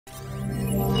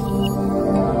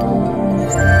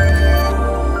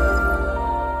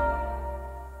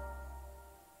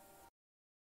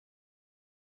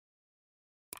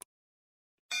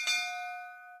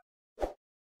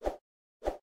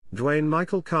Dwayne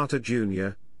Michael Carter Jr.,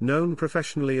 known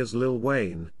professionally as Lil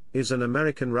Wayne, is an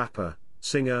American rapper,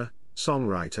 singer,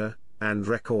 songwriter, and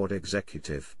record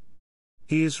executive.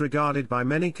 He is regarded by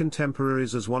many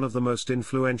contemporaries as one of the most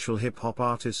influential hip-hop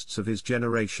artists of his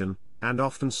generation, and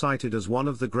often cited as one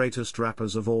of the greatest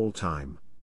rappers of all time.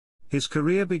 His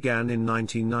career began in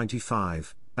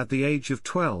 1995, at the age of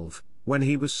 12, when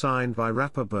he was signed by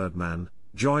rapper Birdman,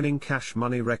 joining Cash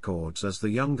Money Records as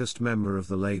the youngest member of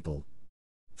the label.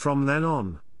 From then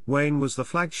on, Wayne was the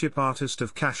flagship artist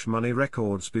of Cash Money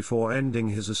Records before ending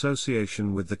his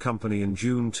association with the company in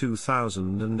June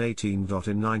 2018. In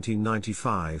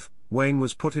 1995, Wayne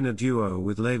was put in a duo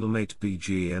with labelmate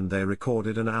BG and they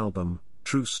recorded an album,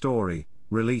 True Story,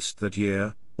 released that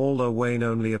year, although Wayne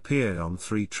only appeared on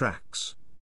 3 tracks.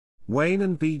 Wayne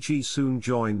and BG soon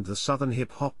joined the southern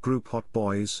hip-hop group Hot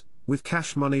Boys, with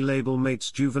Cash Money label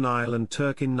mates Juvenile and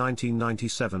Turk in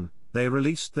 1997. They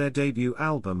released their debut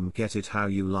album Get It How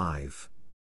You Live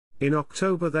in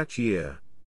October that year.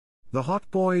 The Hot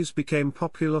Boys became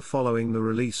popular following the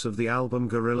release of the album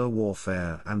Guerrilla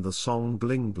Warfare and the song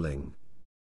Bling Bling.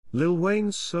 Lil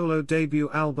Wayne's solo debut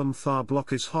album Tha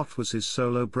Block Is Hot was his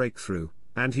solo breakthrough,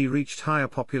 and he reached higher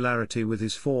popularity with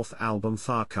his 4th album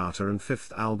Tha Carter and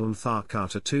 5th album Tha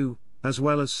Carter 2, as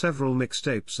well as several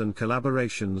mixtapes and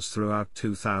collaborations throughout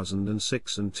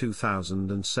 2006 and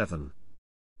 2007.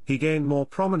 He gained more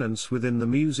prominence within the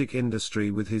music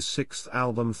industry with his 6th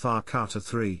album Tha Carter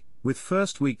 3, with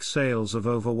first-week sales of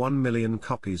over 1 million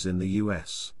copies in the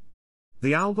US.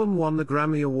 The album won the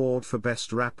Grammy Award for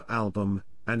Best Rap Album,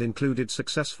 and included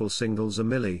successful singles A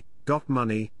Milli, Got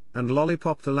Money, and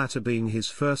Lollipop, the latter being his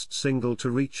first single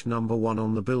to reach #1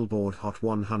 on the Billboard Hot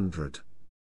 100.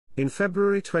 In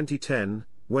February 2010,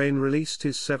 Wayne released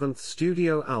his 7th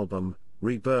studio album,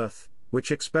 Rebirth, which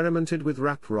experimented with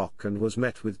rap rock and was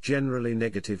met with generally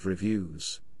negative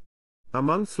reviews. A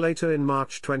month later in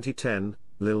March 2010,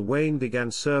 Lil Wayne began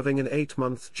serving an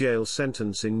 8-month jail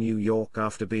sentence in New York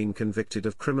after being convicted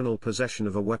of criminal possession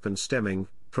of a weapon stemming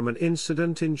from an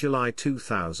incident in July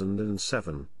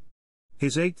 2007.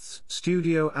 His 8th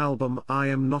studio album I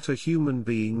Am Not a Human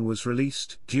Being was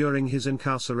released during his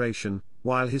incarceration,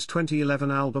 while his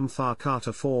 2011 album Tha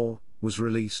Carter 4 was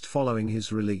released following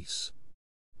his release.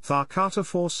 Tha Carter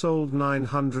 4 sold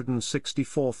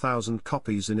 964,000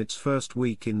 copies in its first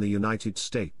week in the United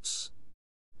States.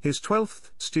 His 12th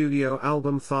studio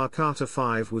album Tha Carter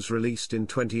 5 was released in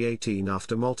 2018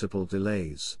 after multiple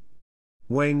delays.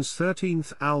 Wayne's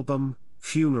 13th album,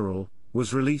 Funeral,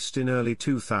 was released in early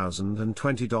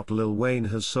 2020. Lil Wayne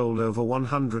has sold over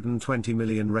 120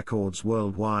 million records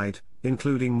worldwide,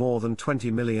 including more than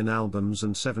 20 million albums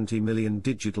and 70 million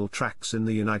digital tracks in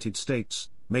the United States,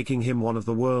 making him one of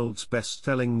the world's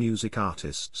best-selling music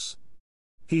artists.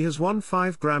 He has won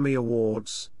 5 Grammy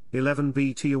Awards, 11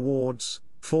 BET Awards,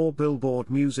 4 Billboard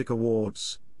Music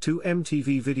Awards, 2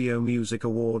 MTV Video Music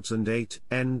Awards and 8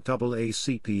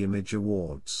 NAACP Image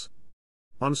Awards.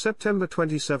 On September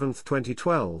 27,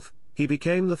 2012, he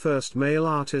became the first male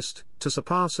artist to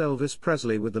surpass Elvis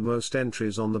Presley with the most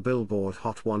entries on the Billboard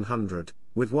Hot 100,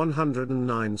 with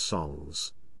 109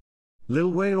 songs.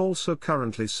 Lil Wayne also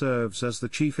currently serves as the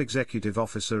chief executive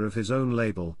officer of his own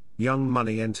label, Young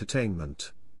Money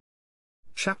Entertainment.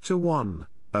 Chapter 1,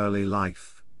 Early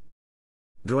Life.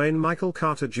 Dwayne Michael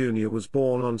Carter Jr. was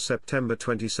born on September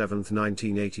 27,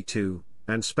 1982,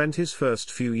 and spent his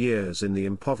first few years in the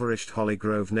impoverished Holly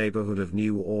Grove neighborhood of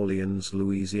New Orleans,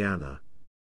 Louisiana.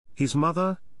 His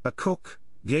mother, a cook,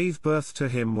 gave birth to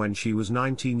him when she was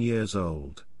 19 years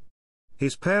old.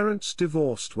 His parents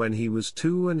divorced when he was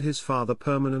 2 and his father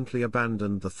permanently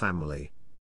abandoned the family.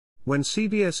 When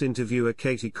CBS interviewer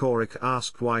Katie Couric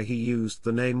asked why he used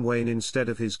the name Wayne instead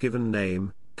of his given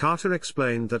name, Carter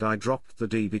explained that I dropped the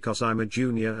D because I'm a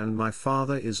junior and my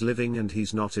father is living and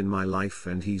he's not in my life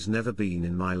and he's never been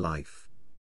in my life.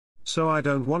 So I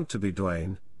don't want to be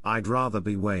Dwayne, I'd rather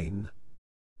be Wayne.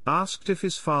 Asked if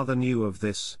his father knew of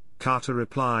this, Carter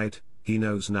replied, he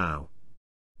knows now.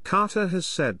 Carter has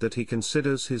said that he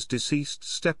considers his deceased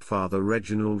stepfather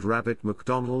Reginald Rabbit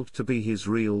McDonald to be his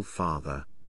real father.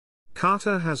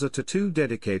 Carter has a tattoo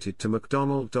dedicated to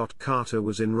McDonald. Carter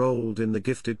was enrolled in the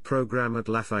gifted program at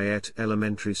Lafayette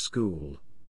Elementary School.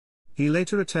 He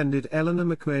later attended Eleanor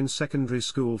McMahon Secondary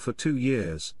School for 2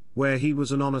 years, where he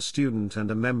was an honor student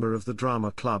and a member of the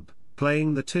drama club,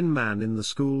 playing the Tin Man in the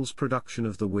school's production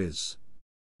of The Wiz.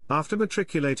 After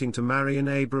matriculating to Marion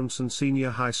Abramson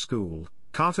Senior High School,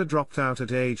 Carter dropped out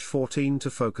at age 14 to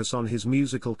focus on his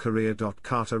musical career.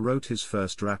 Carter wrote his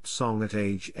first rap song at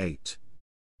age 8.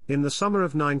 In the summer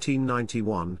of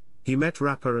 1991, he met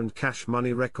rapper and Cash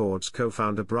Money Records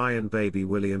co-founder Brian "Baby"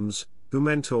 Williams, who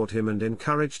mentored him and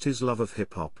encouraged his love of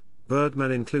hip-hop.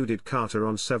 Birdman included Carter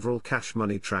on several Cash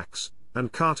Money tracks,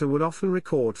 and Carter would often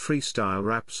record freestyle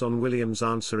raps on Williams'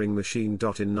 answering machine.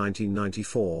 In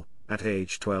 1994, at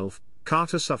age 12,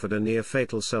 Carter suffered a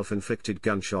near-fatal self-inflicted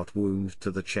gunshot wound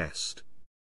to the chest.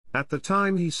 At the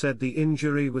time he said the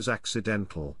injury was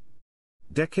accidental.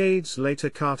 Decades later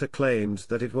Carter claimed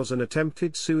that it was an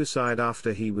attempted suicide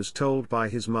after he was told by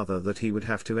his mother that he would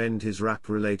have to end his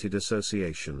rap-related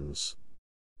associations.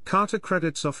 Carter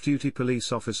credits off-duty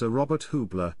police officer Robert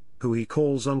Hubler, who he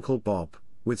calls Uncle Bob,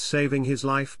 with saving his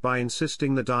life by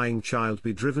insisting the dying child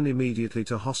be driven immediately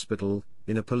to hospital,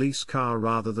 in a police car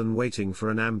rather than waiting for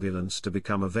an ambulance to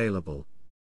become available.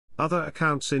 Other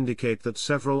accounts indicate that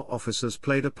several officers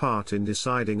played a part in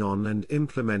deciding on and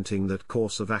implementing that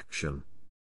course of action.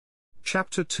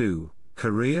 Chapter 2,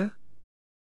 Career?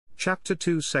 Chapter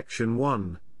 2 Section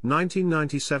 1,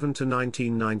 1997 to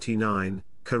 1999,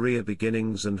 Career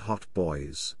Beginnings and Hot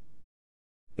Boys.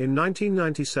 In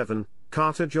 1997,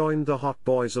 Carter joined the Hot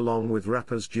Boys along with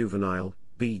rappers Juvenile,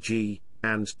 BG,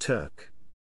 and Turk.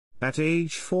 At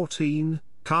age 14,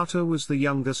 Carter was the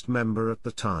youngest member at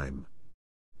the time.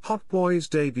 Hot Boys'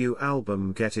 debut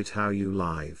album Get It How You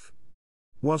Live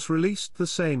was released the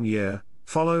same year,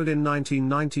 followed in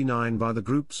 1999 by the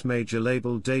group's major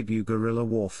label debut Guerrilla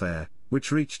Warfare,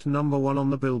 which reached number 1 on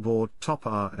the Billboard Top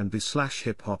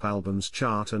R&B/Hip Hop Albums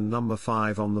chart and number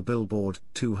 5 on the Billboard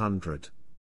 200.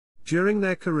 During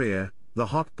their career, the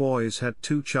Hot Boys had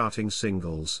 2 charting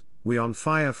singles, We On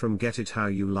Fire from Get It How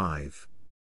You Live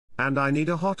and I Need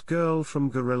a Hot Girl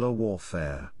from Guerrilla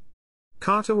Warfare.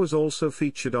 Carter was also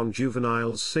featured on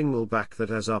Juvenile's single Back That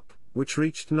Ass Up, which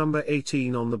reached number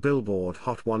 18 on the Billboard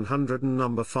Hot 100 and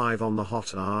number 5 on the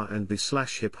Hot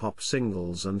R&B/Hip Hop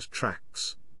Singles and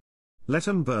Tracks. Let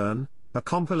 'Em Burn, a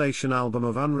compilation album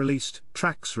of unreleased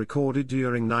tracks recorded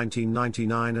during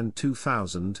 1999 and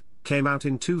 2000, came out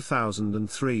in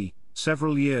 2003,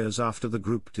 several years after the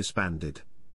group disbanded.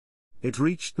 It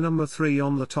reached number 3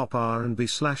 on the Top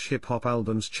R&B/Hip Hop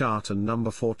Albums chart and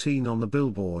number 14 on the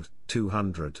Billboard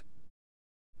 200.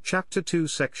 Chapter 2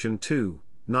 Section 2,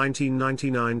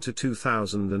 1999 to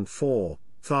 2004,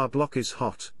 Thar Block Is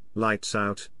Hot, Lights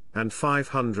Out, and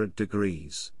 500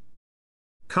 Degrees.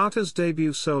 Carter's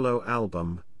debut solo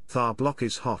album, Thar Block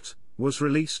Is Hot, was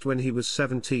released when he was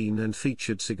 17 and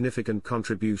featured significant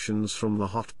contributions from the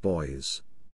Hot Boys.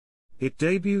 It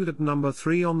debuted at number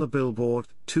 3 on the Billboard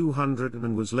 200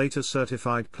 and was later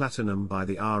certified platinum by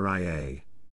the RIA.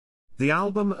 The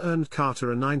album earned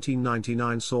Carter a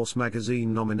 1999 Source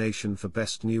magazine nomination for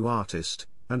Best New Artist,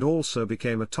 and also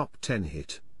became a top 10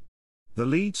 hit. The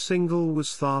lead single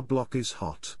was Thar Block Is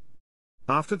Hot.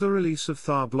 After the release of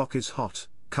Thar Block Is Hot,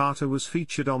 Carter was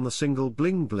featured on the single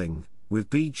Bling Bling, with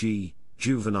BG,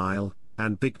 Juvenile,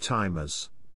 and Big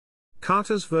Timers.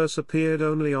 Carter's verse appeared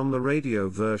only on the radio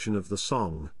version of the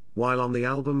song, while on the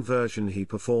album version he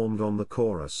performed on the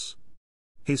chorus.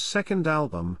 His second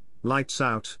album, Lights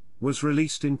Out, was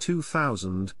released in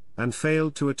 2000, and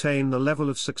failed to attain the level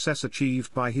of success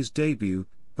achieved by his debut,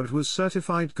 but was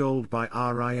certified gold by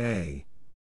RIA.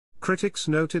 Critics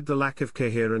noted the lack of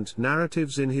coherent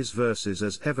narratives in his verses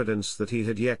as evidence that he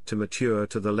had yet to mature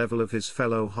to the level of his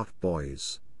fellow Hot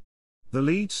Boys. The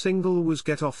lead single was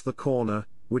Get Off the Corner,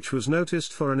 which was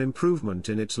noticed for an improvement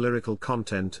in its lyrical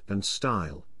content and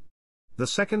style. The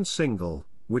second single,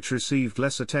 which received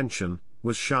less attention,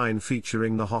 was Shine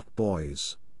featuring the Hot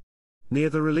Boys. Near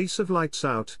the release of Lights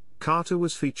Out, Carter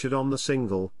was featured on the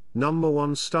single, number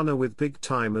 1 Stunner with Big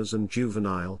Timers and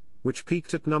Juvenile, which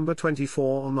peaked at number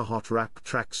 24 on the Hot Rap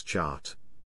Tracks chart.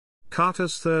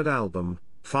 Carter's third album,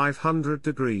 500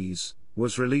 Degrees,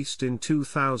 was released in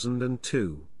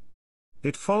 2002.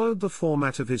 It followed the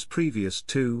format of his previous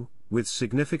 2, with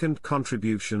significant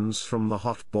contributions from the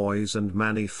Hot Boys and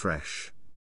Manny Fresh.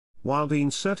 While being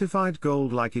certified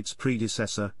gold like its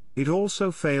predecessor, it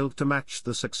also failed to match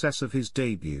the success of his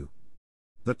debut.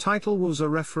 The title was a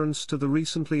reference to the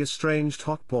recently estranged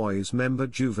Hot Boys member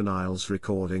Juvenile's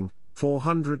recording,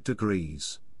 400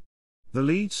 Degrees. The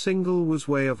lead single was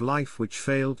Way of Life, which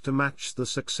failed to match the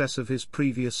success of his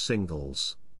previous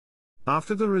singles.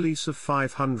 After the release of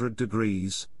 500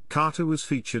 Degrees, Carter was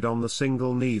featured on the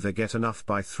single Neither Get Enough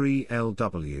by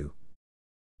 3LW.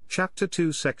 Chapter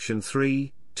 2 Section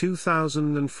 3,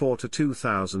 2004 to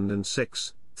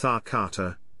 2006, Thar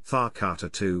Carter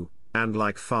 2, and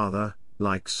Like Father,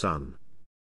 Like Son.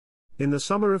 In the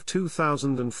summer of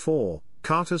 2004,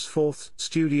 Carter's fourth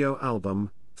studio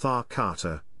album, Thar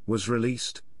Carter, was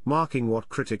released, marking what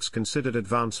critics considered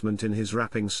advancement in his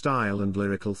rapping style and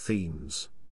lyrical themes.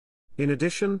 In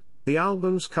addition, the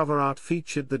album's cover art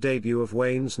featured the debut of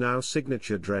Wayne's now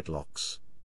signature dreadlocks.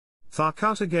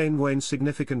 Carter gained Wayne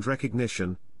significant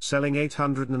recognition, selling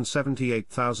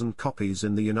 878,000 copies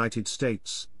in the United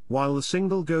States, while the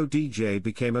single Go DJ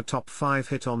became a top 5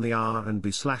 hit on the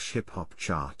R&B/hip-hop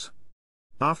chart.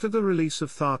 After the release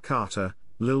of Carter,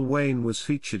 Lil Wayne was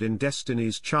featured in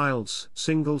Destiny's Child's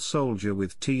single Soldier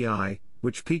with T.I.,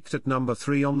 which peaked at number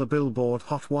 3 on the Billboard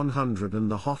Hot 100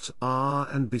 and the Hot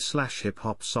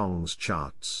R&B/hip-hop songs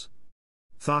charts.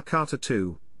 Carter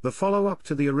 2, the follow-up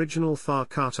to the original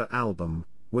Carter album,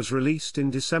 was released in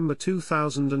December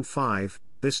 2005,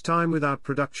 this time without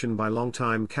production by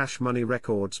longtime Cash Money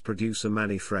Records producer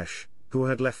Manny Fresh, who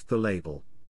had left the label.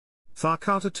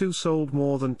 Carter 2 sold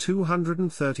more than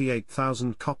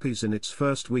 238,000 copies in its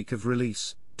first week of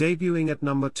release, debuting at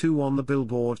number 2 on the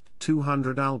Billboard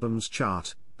 200 albums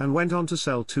chart, and went on to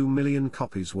sell 2 million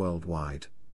copies worldwide.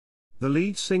 The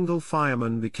lead single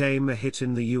Fireman became a hit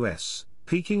in the US,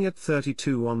 peaking at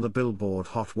 32 on the Billboard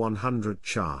Hot 100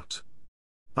 chart.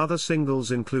 Other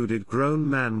singles included Grown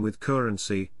Man with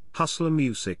Currency, Hustler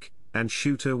Music, and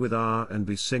Shooter with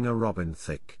R&B singer Robin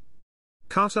Thicke.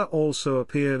 Carter also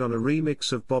appeared on a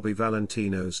remix of Bobby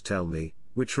Valentino's Tell Me,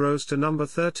 which rose to number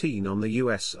 13 on the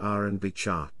US R&B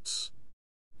charts.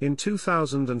 In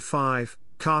 2005,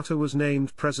 Carter was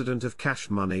named president of Cash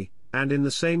Money, and in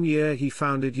the same year he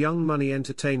founded Young Money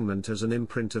Entertainment as an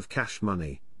imprint of Cash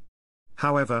Money.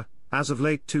 However, as of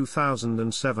late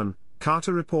 2007,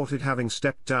 Carter reported having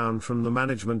stepped down from the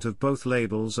management of both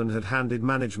labels and had handed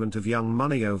management of Young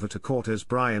Money over to Cortez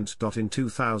Bryant. In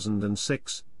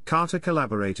 2006, Carter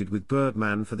collaborated with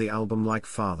Birdman for the album Like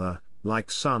Father,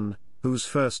 Like Son, whose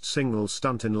first single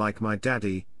Stuntin' Like My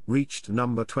Daddy reached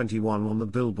number 21 on the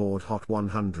Billboard Hot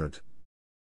 100.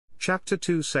 Chapter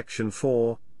 2 Section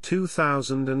 4,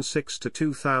 2006 to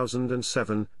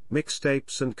 2007,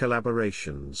 Mixtapes and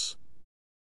Collaborations.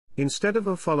 Instead of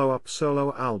a follow-up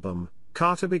solo album,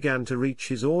 Carter began to reach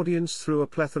his audience through a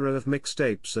plethora of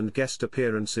mixtapes and guest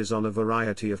appearances on a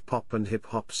variety of pop and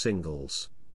hip-hop singles.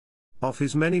 Of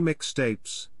his many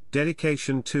mixtapes,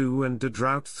 Dedication 2 and Da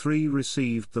Drought 3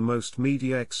 received the most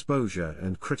media exposure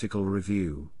and critical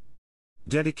review.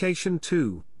 Dedication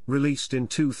 2, released in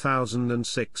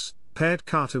 2006, paired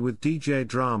Carter with DJ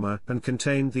Drama and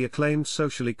contained the acclaimed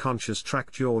socially conscious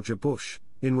track Georgia Bush,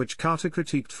 in which Carter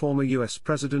critiqued former U.S.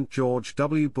 President George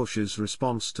W. Bush's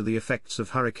response to the effects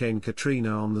of Hurricane Katrina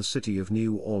on the city of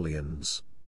New Orleans.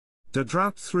 Da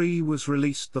Drought 3 was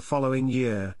released the following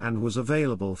year and was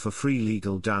available for free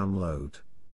legal download.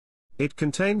 It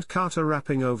contained Carter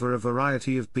rapping over a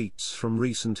variety of beats from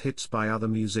recent hits by other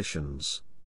musicians.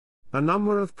 A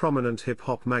number of prominent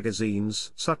hip-hop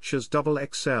magazines, such as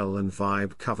XXL and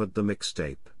Vibe, covered the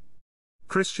mixtape.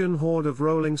 Christian Horde of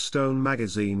Rolling Stone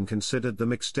magazine considered the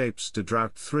mixtapes Da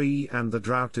Drought 3 and The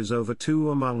Drought Is Over 2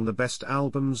 among the best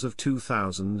albums of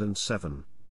 2007.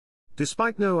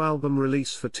 Despite no album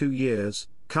release for 2 years,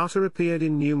 Carter appeared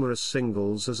in numerous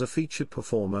singles as a featured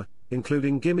performer,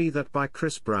 including Gimme That by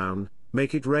Chris Brown,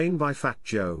 Make It Rain by Fat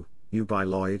Joe, You by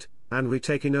Lloyd, and We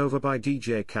Taking Over by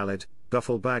DJ Khaled,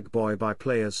 Duffel Bag Boy by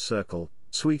Players Circle,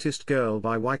 Sweetest Girl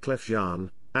by Wyclef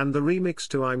Jean, and the remix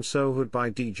to I'm So Hood by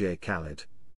DJ Khaled.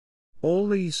 All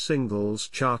these singles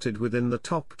charted within the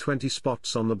top 20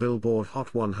 spots on the Billboard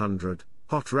Hot 100,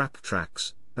 Hot Rap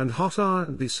Tracks, and Hot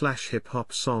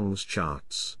R&B/hip-hop songs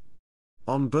charts.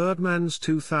 On Birdman's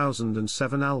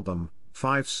 2007 album,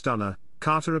 Five Stunner,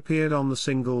 Carter appeared on the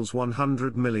singles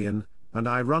 100 Million, and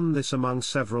I Run This among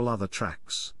several other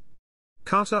tracks.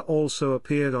 Carter also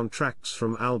appeared on tracks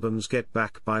from albums Get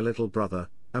Back by Little Brother,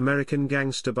 American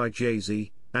Gangster by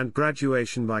Jay-Z, and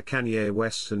Graduation by Kanye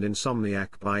West and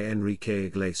Insomniac by Enrique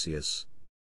Iglesias.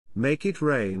 Make It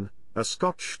Rain, a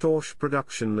Scotch Storch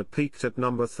production that peaked at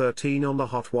number 13 on the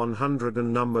Hot 100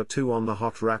 and number 2 on the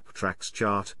Hot Rap Tracks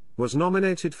chart, was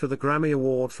nominated for the Grammy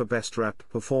Award for Best Rap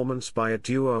Performance by a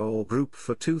Duo or Group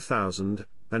for 2008.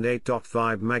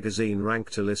 Vibe magazine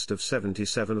ranked a list of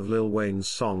 77 of Lil Wayne's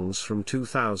songs from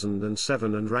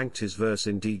 2007 and ranked his verse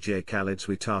in DJ Khaled's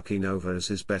We Taking Over as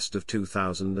his best of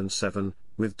 2007,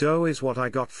 with Dough Is What I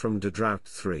Got from Da Drought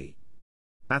 3.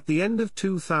 At the end of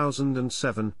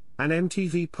 2007, an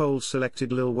MTV poll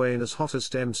selected Lil Wayne as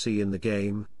hottest MC in the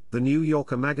game, The New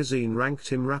Yorker magazine ranked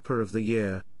him Rapper of the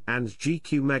Year, and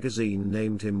GQ magazine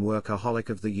named him Workaholic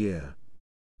of the Year.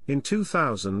 In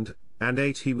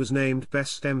 2008 he was named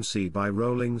Best MC by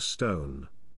Rolling Stone.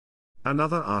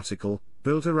 Another article,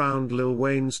 built around Lil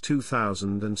Wayne's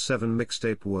 2007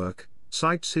 mixtape work,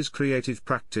 cites his creative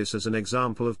practice as an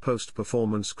example of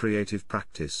post-performance creative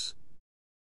practice.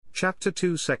 Chapter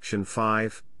 2 Section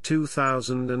 5,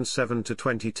 2007 to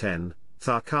 2010,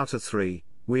 Thar Carter 3,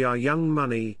 We Are Young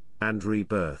Money, and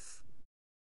Rebirth.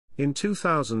 In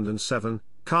 2007,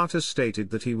 Carter stated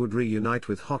that he would reunite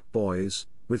with Hot Boys,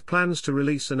 with plans to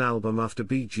release an album after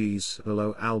Bee Gees'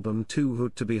 solo album Too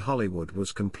Hood to Be Hollywood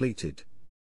was completed.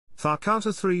 Thar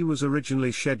Carter 3 was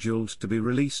originally scheduled to be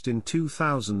released in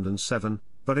 2007,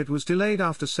 but it was delayed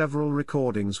after several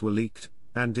recordings were leaked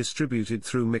and distributed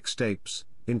through mixtapes,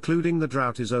 including The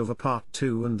Drought Is Over Part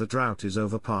 2 and The Drought Is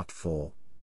Over Part 4.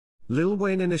 Lil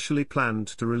Wayne initially planned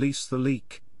to release The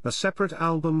Leak, a separate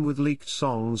album with leaked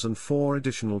songs and 4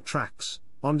 additional tracks,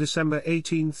 on December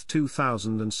 18,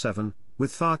 2007,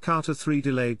 with Thar Carter 3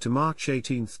 delayed to March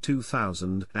 18,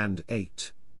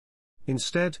 2008.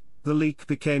 Instead, The Leak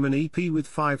became an EP with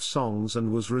 5 songs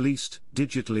and was released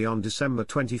digitally on December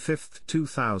 25,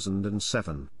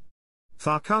 2007.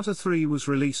 Thar Carter 3 was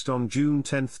released on June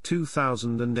 10,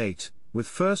 2008, with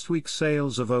first-week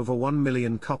sales of over 1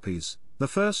 million copies, the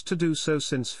first to do so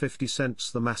since 50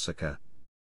 Cent's The Massacre.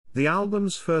 The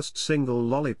album's first single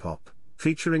Lollipop,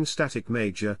 featuring Static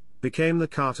Major, became the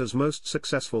Carter's most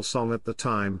successful song at the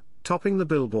time, topping the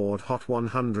Billboard Hot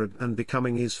 100 and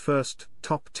becoming his first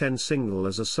top 10 single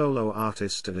as a solo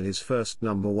artist and his first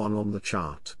number 1 on the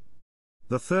chart.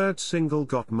 The third single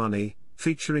Got Money,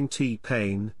 featuring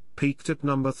T-Pain, peaked at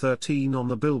number 13 on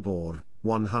the Billboard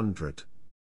 100.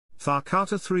 Thar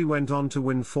Carter 3 went on to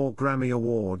win 4 Grammy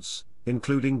Awards,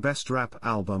 including Best Rap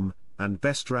Album and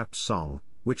Best Rap Song,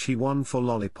 which he won for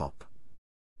Lollipop.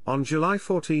 On July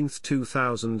 14,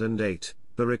 2008,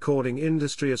 the Recording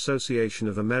Industry Association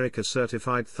of America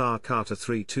certified Thar Carter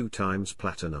 3 2 times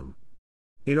platinum.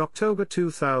 In October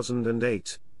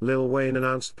 2008, Lil Wayne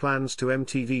announced plans to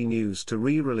MTV News to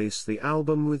re-release the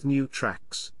album with new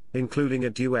tracks, including a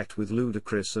duet with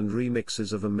Ludacris and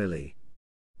remixes of A Milli.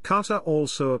 Carter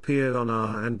also appeared on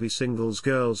R&B singles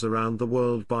Girls Around the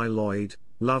World by Lloyd,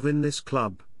 Love in This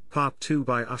Club, Part 2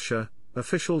 by Usher,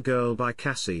 Official Girl by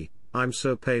Cassie, I'm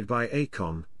So Paid by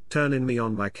Akon, Turnin' Me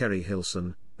On by Kerry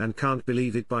Hilson, and Can't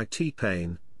Believe It by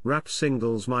T-Pain, rap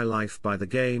singles My Life by The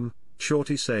Game,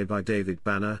 Shorty Say by David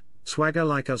Banner, Swagger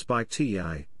Like Us by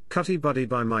T.I., Cutty Buddy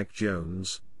by Mike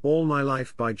Jones, All My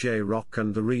Life by J-Rock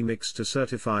and the remix to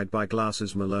Certified by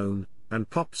Glasses Malone, and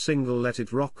pop single Let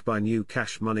It Rock by new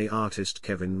Cash Money artist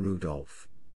Kevin Rudolph.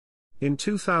 In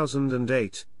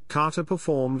 2008, Carter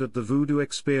performed at the Voodoo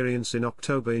Experience in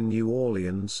October in New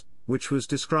Orleans, which was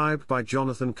described by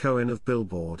Jonathan Cohen of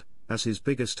Billboard as his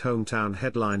biggest hometown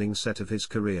headlining set of his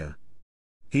career.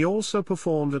 He also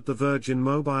performed at the Virgin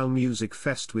Mobile Music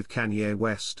Fest with Kanye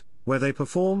West, where they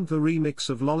performed the remix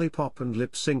of Lollipop and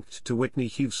lip-synced to Whitney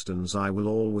Houston's I Will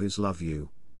Always Love You.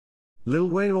 Lil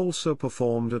Wayne also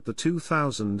performed at the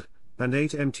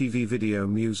 2008 MTV Video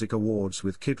Music Awards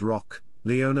with Kid Rock,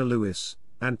 Leona Lewis,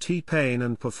 and T-Pain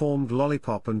and performed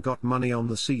Lollipop and Got Money on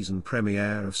the season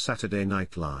premiere of Saturday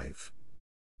Night Live.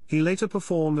 He later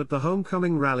performed at the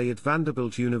Homecoming Rally at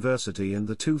Vanderbilt University and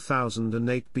the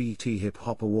 2008 BET Hip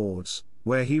Hop Awards,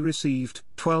 where he received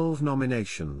 12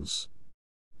 nominations.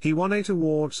 He won 8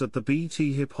 awards at the BET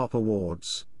Hip Hop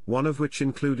Awards, one of which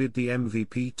included the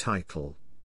MVP title.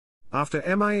 After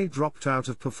MIA dropped out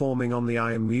of performing on the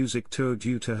I Am Music tour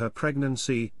due to her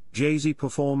pregnancy, Jay-Z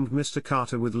performed Mr.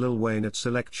 Carter with Lil Wayne at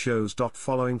select shows.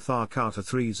 Following Thar Carter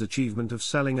 3's achievement of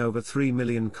selling over 3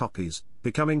 million copies,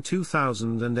 becoming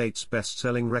 2008's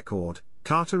best-selling record,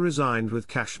 Carter resigned with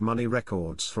Cash Money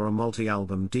Records for a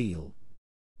multi-album deal.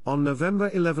 On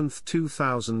November 11,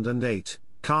 2008,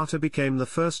 Carter became the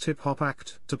first hip-hop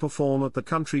act to perform at the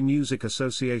Country Music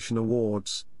Association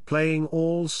Awards, playing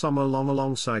all summer long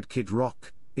alongside Kid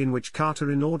Rock, in which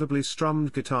Carter inaudibly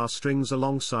strummed guitar strings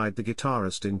alongside the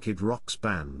guitarist in Kid Rock's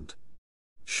band.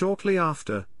 Shortly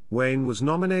after, Wayne was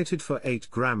nominated for 8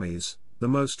 Grammys, the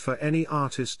most for any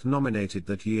artist nominated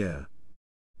that year.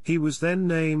 He was then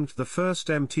named the first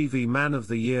MTV Man of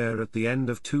the Year at the end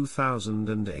of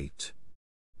 2008.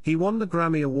 He won the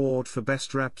Grammy Award for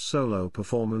Best Rap Solo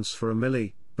Performance for A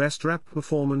Milli, Best Rap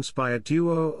Performance by a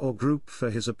Duo or Group for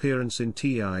his appearance in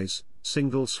T.I.'s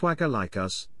single Swagger Like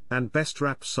Us, and Best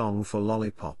Rap Song for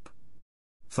Lollipop.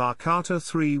 Thar Carter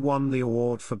 3 won the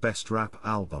award for Best Rap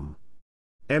Album.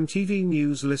 MTV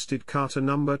News listed Carter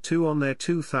number 2 on their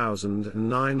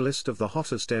 2009 list of the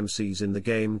hottest MCs in the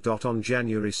game. On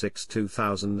January 6,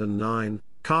 2009,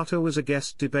 Carter was a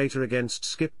guest debater against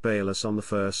Skip Bayless on the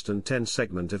First and 10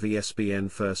 segment of ESPN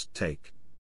First Take.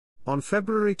 On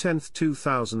February 10,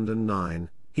 2009,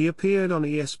 he appeared on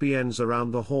ESPN's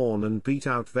Around the Horn and beat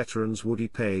out veterans Woody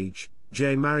Page,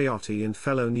 Jay Mariotti and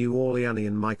fellow New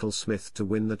Orleanian Michael Smith to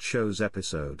win that show's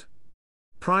episode.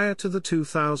 Prior to the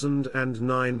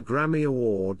 2009 Grammy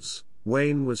Awards,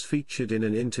 Wayne was featured in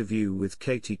an interview with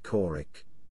Katie Couric.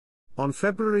 On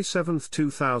February 7,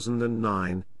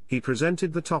 2009, he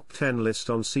presented the Top 10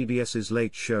 list on CBS's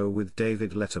Late Show with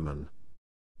David Letterman.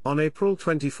 On April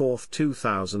 24,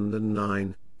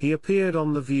 2009, he appeared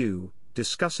on The View,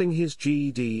 discussing his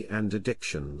GED and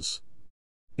addictions.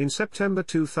 In September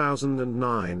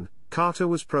 2009, Carter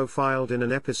was profiled in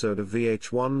an episode of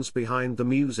VH1's Behind the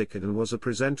Music and was a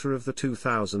presenter of the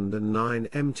 2009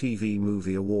 MTV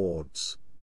Movie Awards.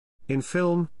 In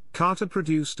film, Carter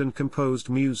produced and composed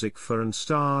music for and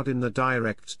starred in the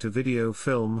direct-to-video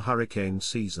film Hurricane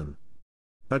Season.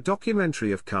 A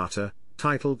documentary of Carter,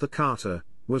 titled The Carter,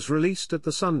 was released at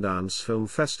the Sundance Film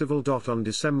Festival. On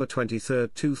December 23,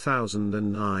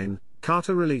 2009,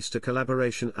 Carter released a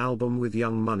collaboration album with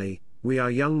Young Money, We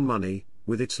Are Young Money,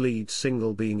 with its lead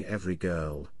single being Every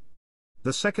Girl.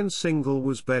 The second single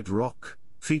was Bedrock,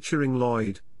 featuring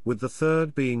Lloyd, with the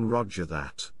third being Roger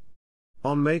That.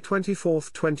 On May 24,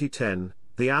 2010,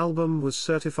 the album was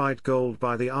certified gold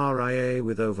by the RIA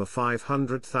with over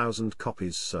 500,000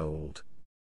 copies sold.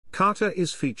 Carter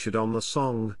is featured on the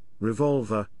song,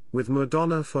 Revolver, with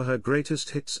Madonna for her greatest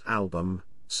hits album,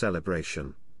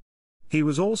 Celebration. He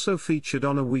was also featured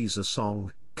on a Weezer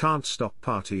song, Can't Stop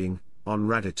Partying, on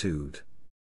Raditude.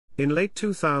 In late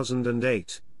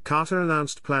 2008, Carter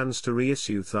announced plans to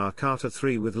reissue Thar Carter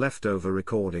 3 with leftover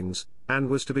recordings, and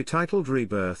was to be titled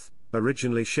Rebirth,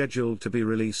 originally scheduled to be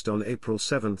released on April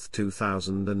 7,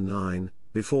 2009,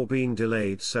 before being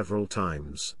delayed several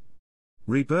times.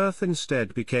 Rebirth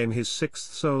instead became his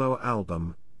sixth solo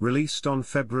album, released on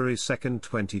February 2,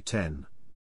 2010.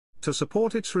 To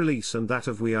support its release and that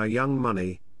of We Are Young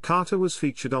Money, Carter was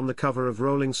featured on the cover of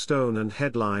Rolling Stone and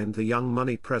headlined the Young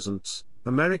Money Presents,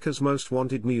 America's Most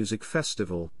Wanted Music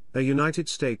Festival, a United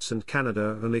States and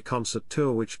Canada-only concert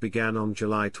tour which began on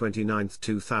July 29,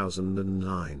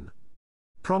 2009.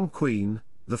 Prom Queen,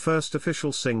 the first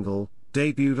official single,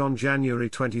 debuted on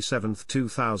January 27,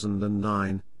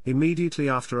 2009, immediately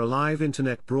after a live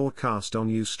internet broadcast on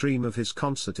Ustream of his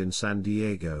concert in San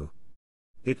Diego.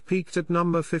 It peaked at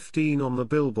number 15 on the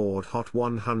Billboard Hot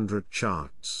 100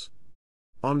 charts.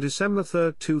 On December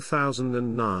 3,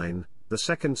 2009, the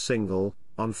second single,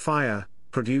 On Fire,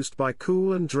 produced by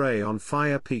Kool and Dre On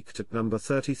Fire, peaked at number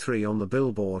 33 on the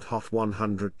Billboard Hot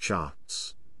 100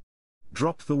 charts.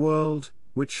 Drop the World,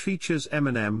 which features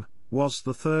Eminem, was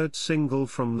the third single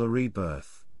from the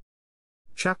Rebirth.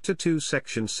 Chapter 2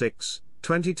 Section 6,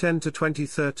 2010 to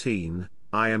 2013,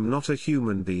 I Am Not a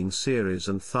Human Being series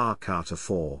and Thar Carter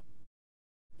 4.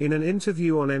 In an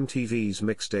interview on MTV's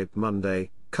Mixtape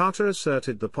Monday, Carter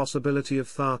asserted the possibility of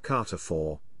Thar Carter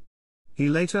 4. He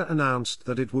later announced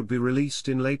that it would be released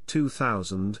in late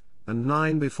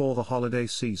 2009 before the holiday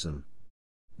season.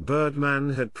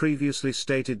 Birdman had previously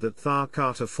stated that Thar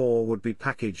Carter 4 would be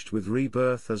packaged with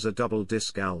Rebirth as a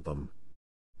double-disc album.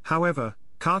 However,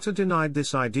 Carter denied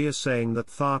this idea, saying that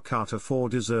Thar Carter 4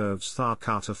 deserves Thar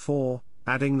Carter 4,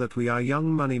 adding that We Are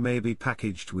Young Money may be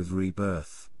packaged with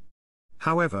Rebirth.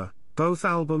 However, both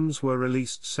albums were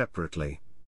released separately.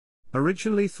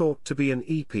 Originally thought to be an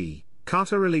EP,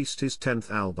 Carter released his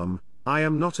 10th album, I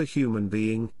Am Not a Human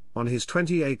Being, on his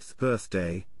 28th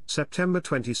birthday, September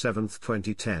 27,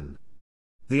 2010.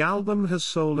 The album has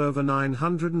sold over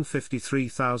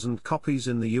 953,000 copies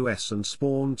in the US and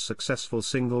spawned successful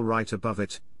single Right Above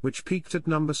It, which peaked at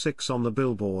number 6 on the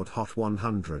Billboard Hot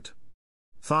 100.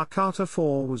 Thar Carter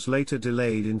 4 was later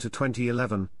delayed into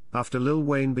 2011, after Lil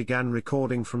Wayne began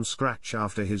recording from scratch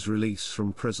after his release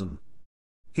from prison.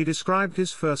 He described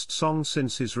his first song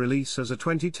since his release as a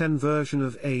 2010 version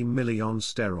of A Milli on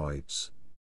steroids.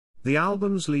 The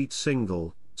album's lead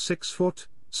single, 6 Foot,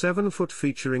 7 Foot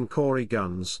featuring Corey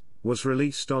Guns, was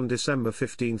released on December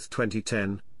 15,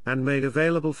 2010, and made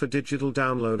available for digital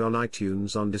download on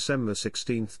iTunes on December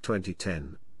 16,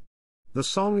 2010. The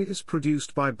song is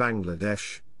produced by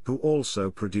Bangladesh, who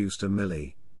also produced A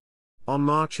Milli. On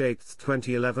March 8,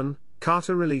 2011,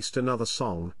 Carter released another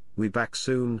song, We Back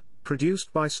Soon,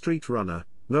 produced by Street Runner,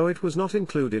 though it was not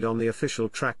included on the official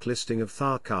track listing of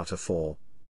Thar Carter 4.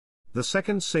 The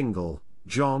second single,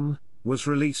 John, was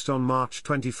released on March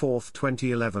 24,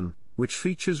 2011, which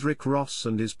features Rick Ross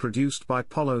and is produced by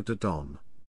Polo de Don.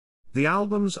 The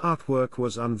album's artwork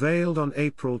was unveiled on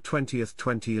April 20,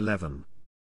 2011.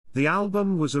 The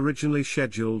album was originally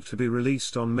scheduled to be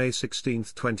released on May 16,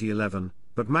 2011,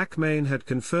 but McMahon had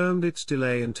confirmed its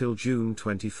delay until June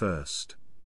 21.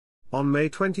 On May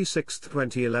 26,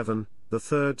 2011, the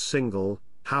third single,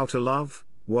 How to Love,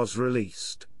 was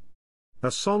released.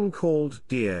 A song called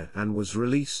Dear Ann was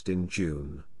released in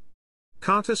June.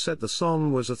 Carter said the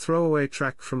song was a throwaway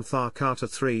track from Thar Carter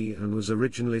 3 and was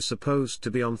originally supposed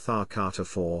to be on Thar Carter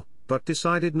 4, but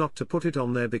decided not to put it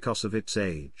on there because of its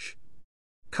age.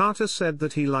 Carter said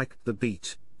that he liked the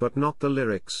beat, but not the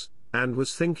lyrics, and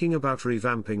was thinking about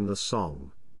revamping the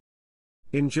song.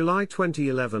 In July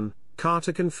 2011,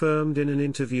 Carter confirmed in an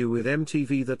interview with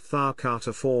MTV that Thar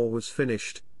Carter 4 was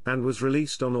finished, and was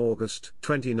released on August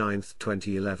 29,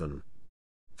 2011.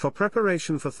 For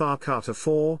preparation for Thar Carter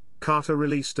 4, Carter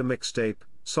released a mixtape,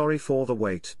 Sorry for the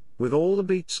Wait, with all the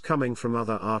beats coming from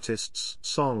other artists'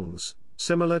 songs,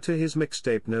 similar to his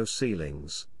mixtape No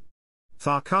Ceilings.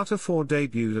 Thar Carter 4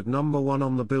 debuted at number 1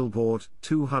 on the Billboard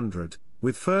 200,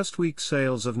 with first week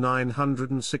sales of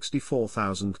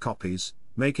 964,000 copies,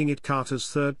 making it Carter's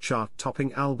third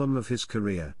chart-topping album of his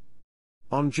career.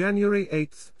 On January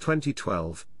 8,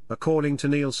 2012, according to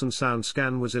Nielsen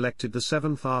SoundScan, was elected the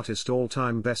 7th artist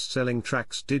all-time best-selling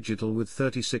tracks digital with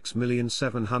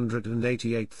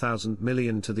 36,788,000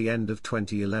 million to the end of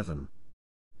 2011.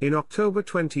 In October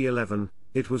 2011,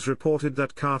 it was reported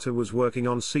that Carter was working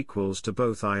on sequels to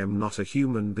both I Am Not a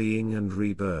Human Being and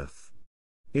Rebirth.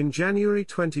 In January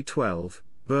 2012,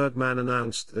 Birdman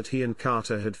announced that he and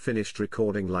Carter had finished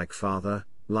recording Like Father,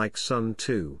 Like Son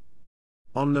 2.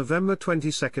 On November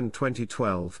 22,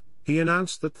 2012, he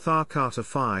announced that Thar Carter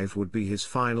 5 would be his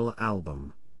final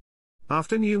album.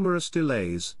 After numerous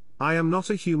delays, I Am Not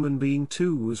a Human Being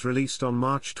 2 was released on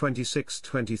March 26,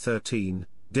 2013,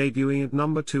 debuting at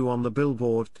number 2 on the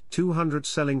Billboard 200,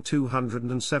 selling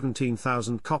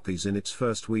 217,000 copies in its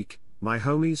first week. My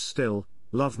Homies Still,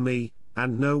 Love Me,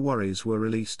 and No Worries were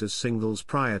released as singles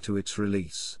prior to its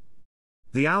release.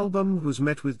 The album was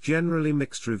met with generally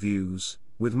mixed reviews,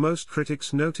 with most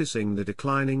critics noticing the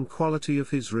declining quality of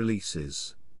his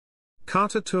releases.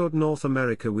 Carter toured North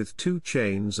America with 2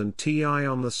 Chainz and T.I.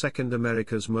 on the second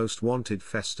America's Most Wanted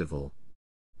festival.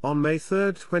 On May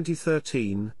 3,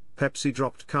 2013, Pepsi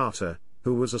dropped Carter,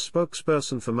 who was a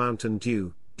spokesperson for Mountain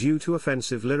Dew, due to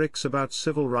offensive lyrics about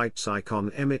civil rights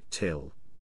icon Emmett Till.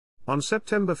 On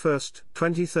September 1,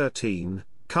 2013,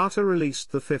 Carter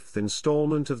released the 5th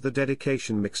installment of the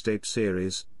Dedication mixtape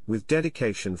series, with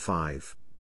Dedication 5.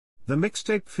 The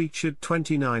mixtape featured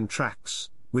 29 tracks,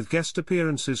 with guest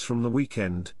appearances from The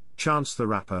Weeknd, Chance the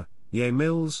Rapper, Ye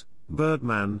Mills,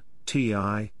 Birdman,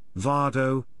 T.I.,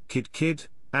 Vado, Kid Kid,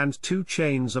 and 2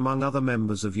 Chainz among other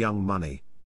members of Young Money.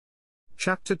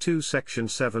 Chapter 2 Section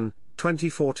 7,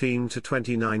 2014 to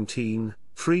 2019,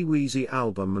 Free Weezy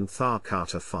Album and Thar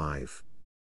Carter 5.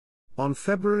 On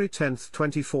February 10,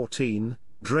 2014,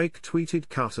 Drake tweeted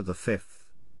Carter the 5th.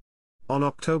 On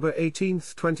October 18,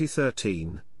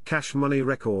 2013, Cash Money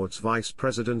Records Vice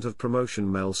President of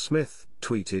Promotion Mel Smith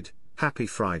tweeted, Happy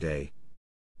Friday.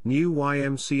 New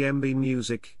YMCMB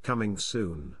music coming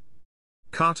soon.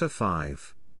 Carter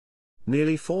 5.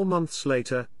 Nearly 4 months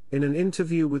later, in an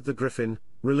interview with The Griffin,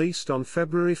 released on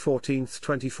February 14,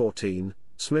 2014,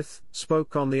 Smith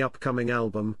spoke on the upcoming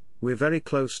album. We're very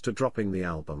close to dropping the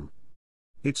album.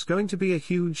 It's going to be a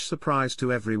huge surprise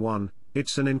to everyone.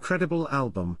 It's an incredible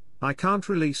album. I can't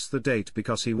release the date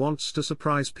because he wants to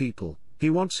surprise people.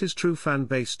 He wants his true fan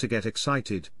base to get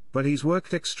excited, but he's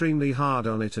worked extremely hard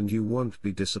on it and you won't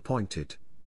be disappointed.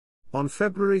 On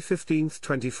February 15,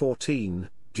 2014,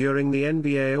 during the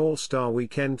NBA All-Star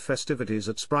Weekend festivities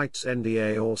at Sprite's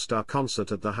NBA All-Star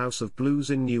Concert at the House of Blues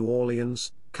in New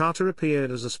Orleans, Carter appeared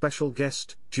as a special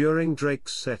guest during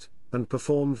Drake's set, and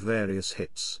performed various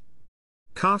hits.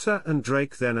 Carter and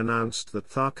Drake then announced that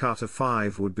Thar Carter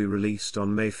 5 would be released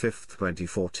on May 5,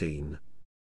 2014.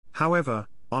 However,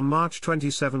 on March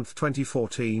 27,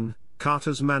 2014,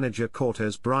 Carter's manager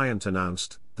Cortez Bryant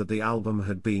announced that the album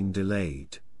had been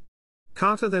delayed.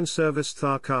 Carter then serviced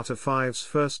Thar Carter 5's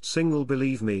first single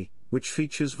Believe Me, which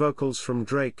features vocals from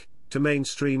Drake, to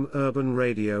mainstream urban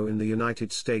radio in the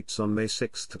United States on May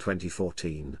 6,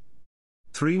 2014.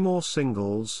 3 more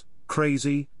singles,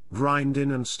 Crazy,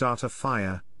 Grindin' and Start a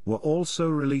Fire, were also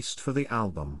released for the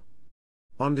album.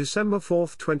 On December 4,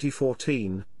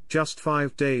 2014, just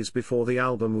 5 days before the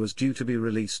album was due to be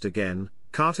released again,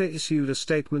 Carter issued a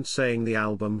statement saying the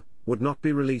album would not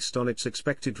be released on its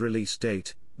expected release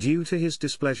date, due to his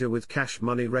displeasure with Cash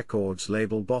Money Records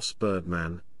label boss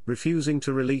Birdman, refusing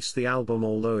to release the album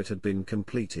although it had been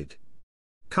completed.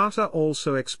 Carter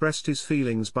also expressed his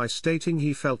feelings by stating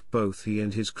he felt both he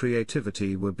and his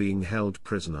creativity were being held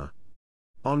prisoner.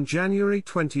 On January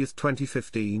 20,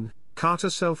 2015, Carter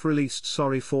self-released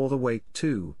Sorry for the Wait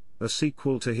 2, a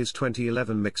sequel to his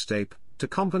 2011 mixtape, to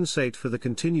compensate for the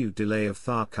continued delay of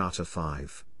Thar Carter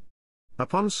 5.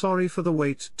 Upon Sorry for the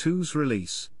Wait 2's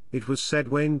release, it was said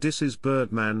Wayne disses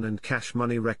Birdman and Cash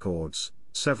Money Records,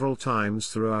 several times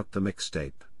throughout the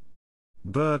mixtape.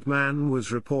 Birdman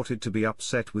was reported to be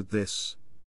upset with this.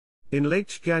 In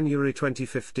late January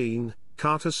 2015,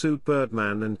 Carter sued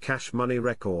Birdman and Cash Money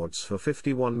Records for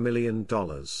 $51 million.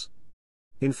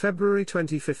 In February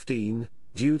 2015,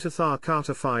 due to Thar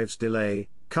Carter V's delay,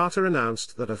 Carter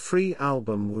announced that a free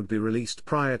album would be released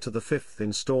prior to the fifth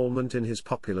installment in his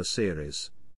popular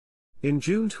series. In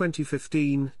June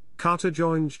 2015, Carter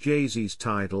joined Jay-Z's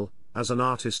Tidal, as an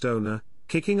artist owner,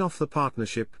 kicking off the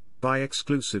partnership by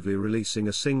exclusively releasing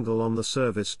a single on the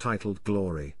service titled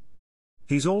Glory.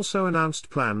 He's also announced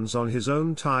plans on his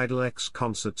own Tidal X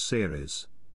concert series.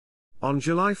 On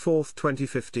July 4,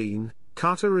 2015,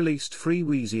 Carter released Free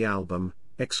Weezy album,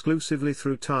 exclusively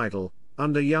through Tidal,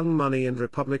 under Young Money and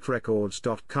Republic Records.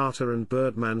 Carter and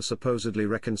Birdman supposedly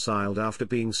reconciled after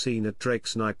being seen at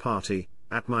Drake's night party,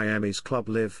 at Miami's Club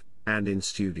Live, and in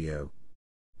studio.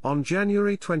 On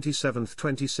January 27,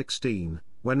 2016,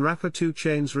 when rapper 2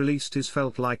 Chainz released his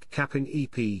Felt Like Capping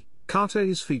EP, Carter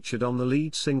is featured on the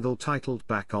lead single titled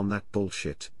Back on That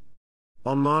Bullshit.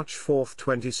 On March 4,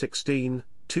 2016,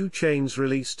 2 Chainz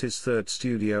released his third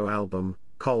studio album,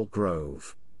 Coal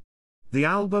Grove. The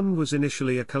album was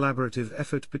initially a collaborative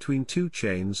effort between 2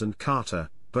 Chainz and Carter,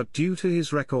 but due to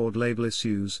his record label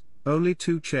issues, only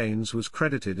 2 Chainz was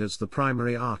credited as the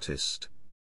primary artist.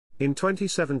 In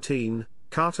 2017,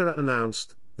 Carter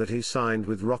announced that he signed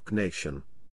with Roc Nation.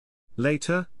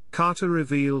 Later, Carter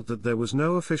revealed that there was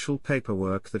no official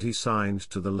paperwork that he signed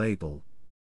to the label.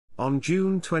 On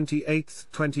June 28,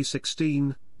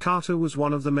 2016, Carter was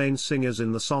one of the main singers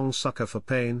in the song Sucker for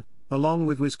Pain, along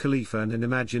with Wiz Khalifa and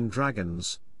Imagine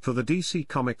Dragons, for the DC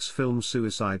Comics film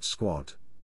Suicide Squad.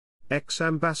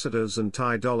 Ex-ambassadors and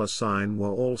Ty Dolla $ign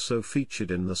were also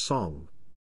featured in the song.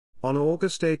 On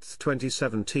August 8,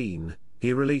 2017,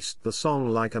 he released the song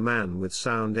Like a Man with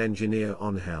sound engineer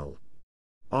On Hell.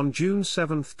 On June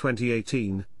 7,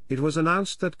 2018, it was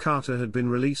announced that Carter had been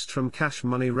released from Cash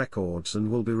Money Records and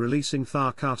will be releasing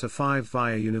Thar Carter V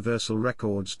via Universal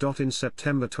Records. In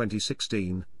September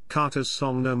 2016, Carter's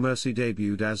song No Mercy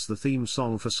debuted as the theme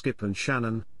song for Skip and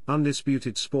Shannon,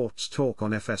 Undisputed Sports Talk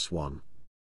on FS1.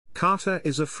 Carter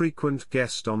is a frequent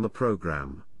guest on the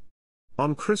program.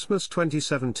 On Christmas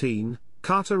 2017,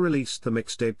 Carter released the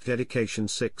mixtape Dedication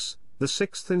 6, the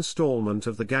sixth installment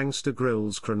of the Gangsta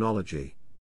Grillz chronology.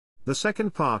 The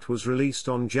second part was released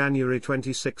on January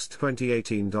 26,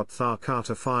 2018. Thar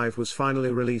Carter V was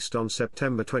finally released on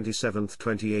September 27,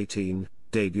 2018,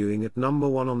 debuting at number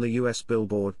 1 on the US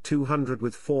Billboard 200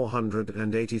 with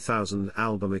 480,000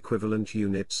 album equivalent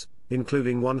units,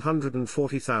 including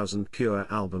 140,000 pure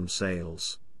album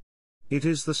sales. It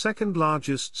is the second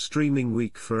largest streaming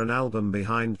week for an album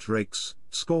behind Drake's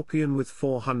Scorpion with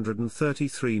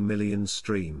 433 million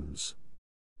streams.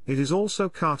 It is also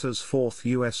Carter's fourth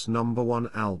US number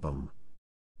 1 album.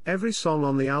 Every song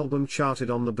on the album charted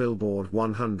on the Billboard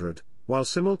 100, while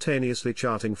simultaneously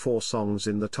charting 4 songs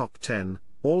in the top 10,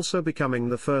 also becoming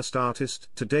the first artist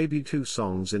to debut 2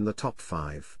 songs in the top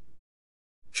 5.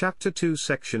 Chapter 2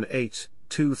 Section 8,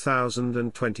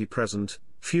 2020 Present,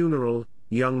 Funeral,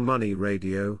 Young Money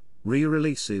Radio,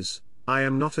 Re-releases, I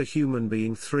Am Not a Human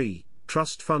Being 3,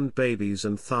 Trust Fund Babies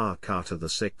and Thar Carter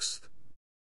VI.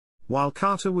 While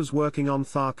Carter was working on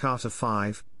Thar Carter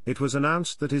V, it was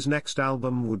announced that his next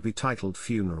album would be titled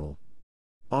Funeral.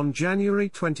 On January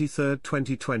 23,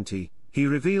 2020, he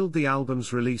revealed the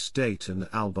album's release date and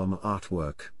album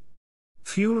artwork.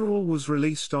 Funeral was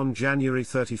released on January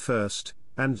 31,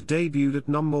 and debuted at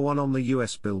number 1 on the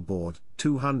US Billboard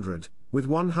 200, with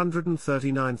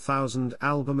 139,000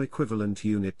 album equivalent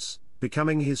units,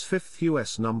 becoming his 5th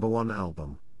US number 1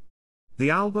 album. The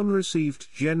album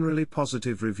received generally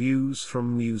positive reviews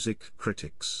from music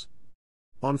critics.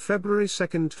 On February 2,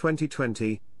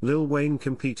 2020, Lil Wayne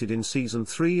competed in Season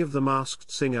 3 of The Masked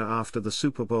Singer after the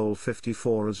Super Bowl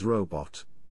 54 as Robot.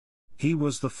 He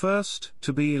was the first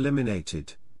to be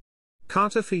eliminated.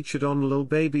 Carter featured on Lil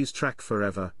Baby's track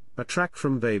Forever, a track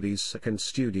from Baby's second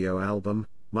studio album,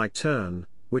 My Turn,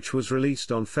 which was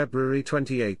released on February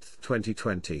 28,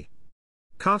 2020.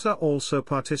 Carter also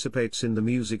participates in the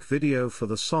music video for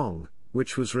the song,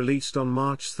 which was released on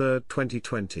March 3,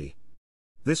 2020.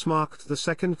 This marked the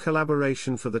second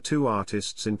collaboration for the 2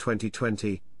 artists in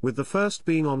 2020, with the first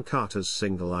being on Carter's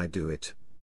single I Do It.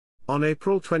 On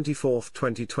April 24,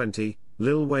 2020,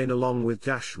 Lil Wayne along with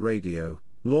Dash Radio,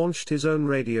 launched his own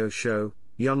radio show,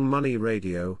 Young Money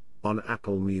Radio, on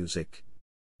Apple Music.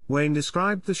 Wayne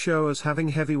described the show as having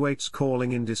heavyweights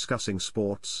calling in discussing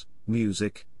sports,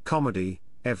 music, comedy,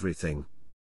 everything.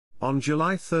 On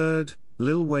July 3,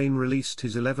 Lil Wayne released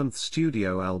his 11th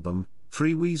studio album,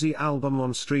 Free Weezy album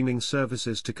on streaming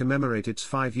services to commemorate its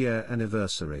 5-year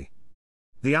anniversary.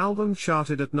 The album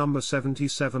charted at number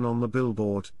 77 on the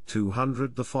Billboard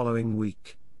 200 the following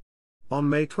week. On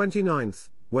May 29,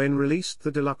 Wayne released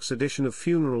the deluxe edition of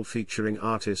Funeral featuring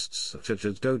artists such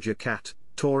as Doja Cat,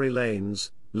 Tory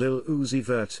Lanez, Lil Uzi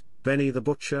Vert, Benny the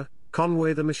Butcher,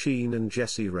 Conway the Machine and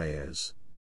Jesse Reyes.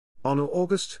 On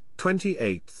August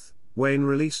 28, Wayne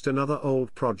released another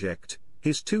old project,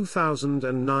 his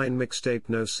 2009 mixtape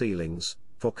No Ceilings,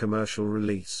 for commercial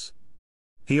release.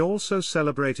 He also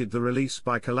celebrated the release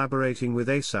by collaborating with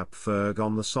A$AP Ferg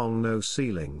on the song No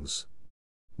Ceilings.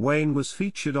 Wayne was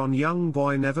featured on Young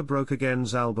Boy Never Broke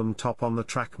Again's album Top on the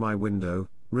track My Window,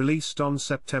 released on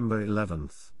September 11.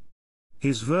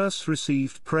 His verse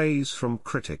received praise from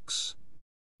critics.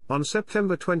 On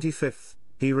September 25,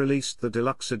 he released the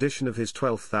deluxe edition of his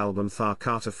 12th album Thar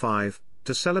Carter 5,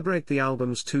 to celebrate the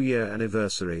album's 2-year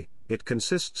anniversary. It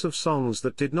consists of songs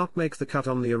that did not make the cut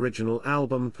on the original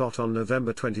album. On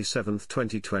November 27,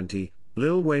 2020,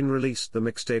 Lil Wayne released the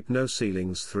mixtape No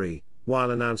Ceilings 3, while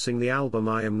announcing the album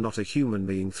I Am Not a Human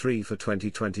Being 3 for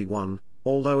 2021,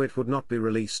 although it would not be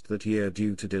released that year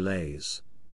due to delays.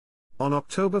 On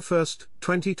October 1,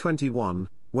 2021,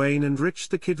 Wayne and Rich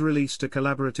the Kid released a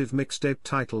collaborative mixtape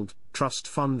titled Trust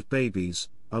Fund Babies,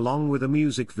 along with a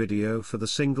music video for the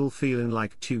single Feelin'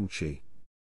 Like Tunchi.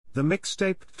 The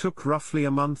mixtape took roughly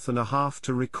a month and a half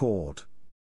to record.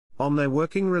 On their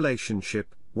working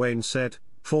relationship, Wayne said,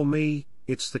 "For me,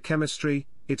 it's the chemistry,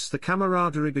 it's the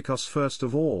camaraderie because first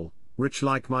of all, Rich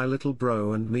like my little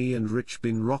bro and me and Rich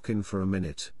been rockin' for a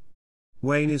minute."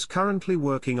 Wayne is currently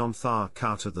working on Thar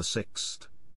Carter VI.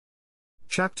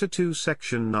 Chapter 2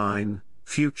 Section 9,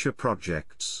 Future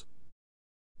Projects.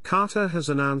 Carter has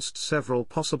announced several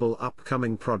possible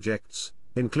upcoming projects,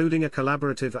 including a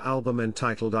collaborative album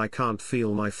entitled I Can't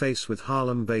Feel My Face with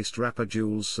Harlem-based rapper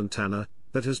Jules Santana,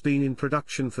 that has been in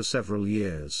production for several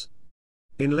years.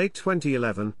 In late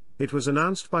 2011, it was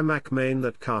announced by Mac Main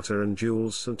that Carter and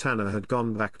Jules Santana had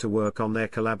gone back to work on their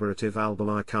collaborative album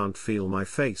I Can't Feel My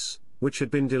Face, which had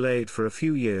been delayed for a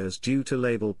few years due to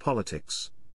label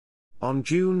politics. On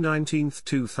June 19,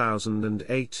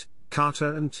 2008,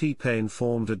 Carter and T-Pain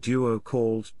formed a duo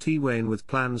called T-Wayne with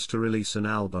plans to release an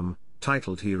album,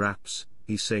 titled He Raps,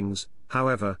 He Sings.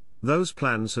 However, those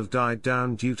plans have died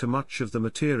down due to much of the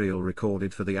material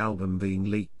recorded for the album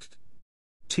being leaked.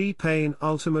 T-Pain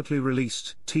ultimately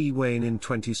released T-Wayne in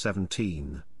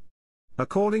 2017.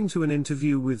 According to an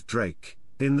interview with Drake,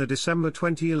 in the December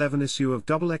 2011 issue of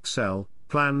XXL,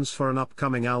 plans for an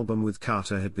upcoming album with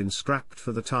Carter had been scrapped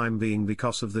for the time being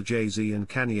because of the Jay-Z and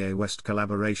Kanye West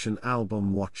collaboration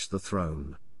album Watch the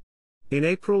Throne. In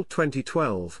April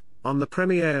 2012, on the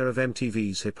premiere of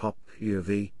MTV's Hip Hop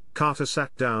UV, Carter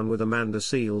sat down with Amanda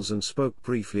Seales and spoke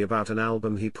briefly about an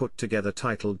album he put together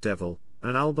titled Devil,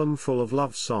 an album full of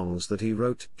love songs that he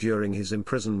wrote during his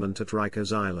imprisonment at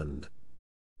Rikers Island.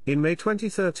 In May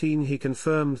 2013 he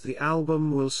confirmed the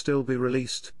album will still be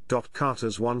released.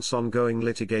 Carter's once ongoing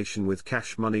litigation with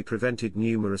Cash Money prevented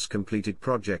numerous completed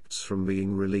projects from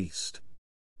being released.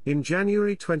 In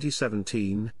January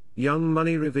 2017, Young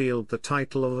Money revealed the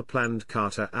title of a planned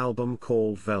Carter album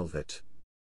called Velvet.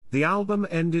 The album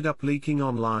ended up leaking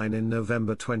online in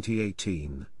November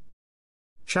 2018.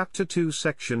 Chapter 2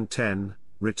 Section 10,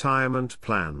 Retirement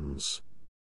Plans.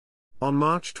 On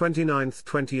March 29,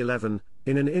 2011,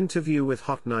 in an interview with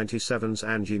Hot 97's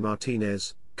Angie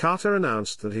Martinez, Carter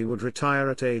announced that he would retire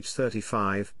at age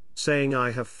 35, saying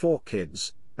I have 4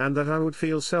 kids, and that I would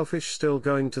feel selfish still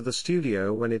going to the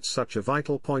studio when it's such a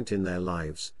vital point in their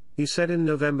lives. He said in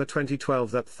November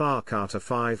 2012 that Thar Carter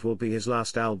 5 will be his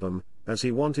last album, as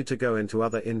he wanted to go into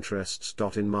other interests.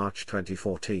 In March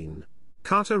 2014,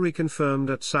 Carter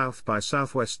reconfirmed at South by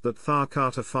Southwest that Thar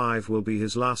Carter 5 will be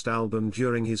his last album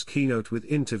during his keynote with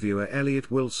interviewer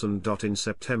Elliot Wilson. In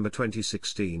September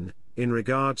 2016, in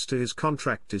regards to his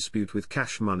contract dispute with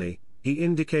Cash Money, he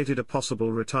indicated a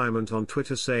possible retirement on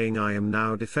Twitter saying I am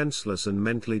now defenseless and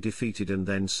mentally defeated, and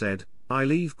then said, I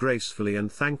leave gracefully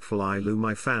and thankful I lose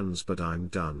my fans but I'm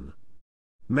done.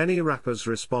 Many rappers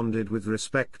responded with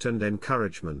respect and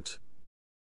encouragement.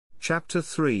 Chapter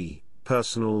 3,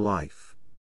 Personal Life.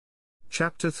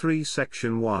 Chapter 3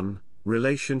 Section 1,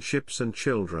 Relationships and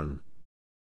Children.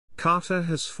 Carter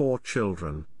has 4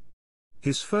 children.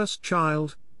 His first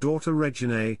child, daughter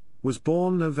Reginae, was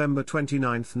born November 29,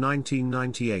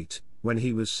 1998, when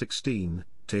he was 16,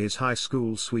 to his high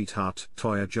school sweetheart,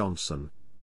 Toya Johnson.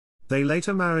 They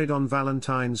later married on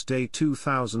Valentine's Day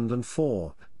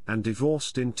 2004, and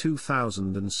divorced in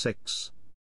 2006.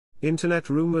 Internet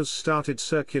rumors started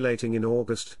circulating in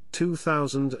August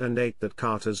 2008 that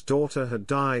Carter's daughter had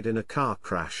died in a car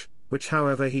crash, which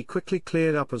however he quickly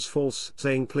cleared up as false,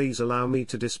 saying, "Please allow me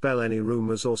to dispel any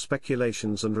rumors or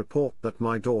speculations and report that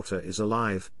my daughter is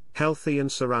alive, healthy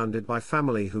and surrounded by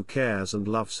family who cares and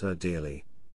loves her dearly.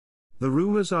 The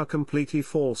rumors are completely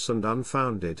false and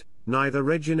unfounded. Neither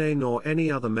Regine nor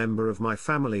any other member of my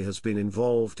family has been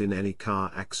involved in any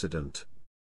car accident."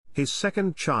 His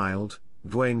second child,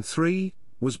 Dwayne III,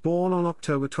 was born on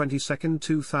October 22,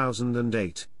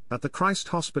 2008, at the Christ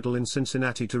Hospital in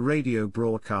Cincinnati to radio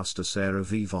broadcaster Sarah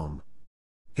Vivon.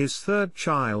 His third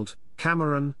child,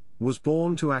 Cameron, was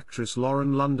born to actress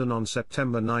Lauren London on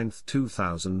September 9,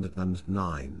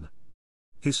 2009.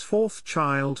 His fourth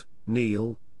child,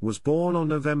 Neil, was born on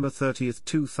November 30,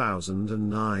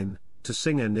 2009, to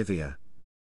singer Nivea.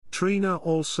 Trina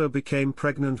also became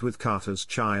pregnant with Carter's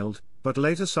child, but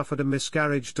later suffered a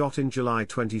miscarriage. In July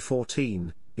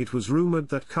 2014, it was rumored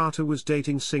that Carter was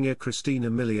dating singer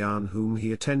Christina Milian, whom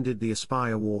he attended the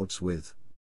Aspire Awards with.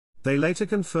 They later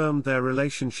confirmed their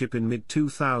relationship in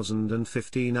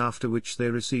mid-2015, after which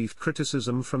they received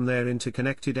criticism from their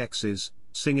interconnected exes,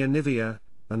 singer Nivea,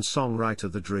 and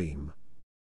songwriter The Dream.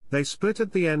 They split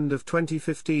at the end of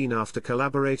 2015 after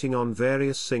collaborating on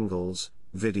various singles,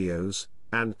 videos,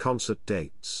 and concert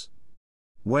dates.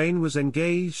 Wayne was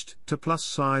engaged to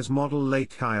plus-size model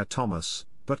Lakaya Thomas,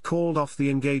 but called off the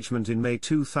engagement in May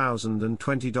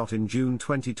 2020. In June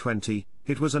 2020,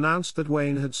 it was announced that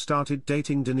Wayne had started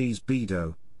dating Denise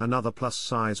Bido, another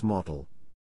plus-size model.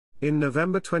 In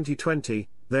November 2020,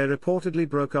 they reportedly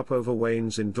broke up over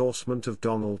Wayne's endorsement of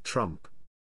Donald Trump.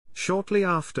 Shortly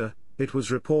after, it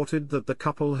was reported that the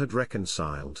couple had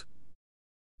reconciled.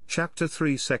 Chapter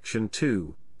 3 Section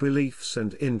 2, Beliefs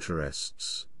and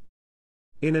Interests.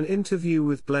 In an interview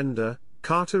with Blender,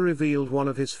 Carter revealed one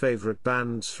of his favorite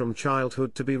bands from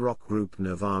childhood to be rock group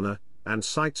Nirvana, and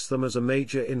cites them as a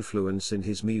major influence in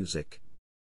his music.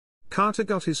 Carter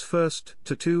got his first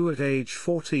tattoo at age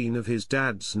 14 of his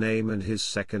dad's name, and his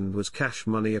second was Cash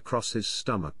Money across his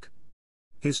stomach.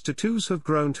 His tattoos have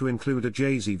grown to include a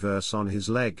Jay-Z verse on his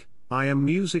leg, I Am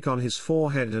Music on his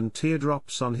forehead, and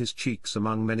teardrops on his cheeks,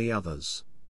 among many others.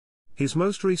 His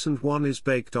most recent one is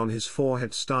baked on his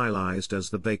forehead, stylized as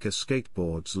the Baker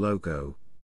Skateboards logo.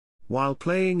 While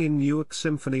playing in Newark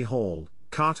Symphony Hall,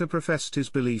 Carter professed his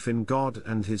belief in God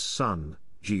and his son,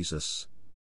 Jesus.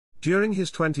 During his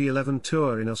 2011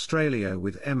 tour in Australia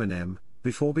with Eminem,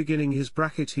 before beginning his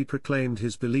bracket, he proclaimed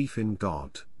his belief in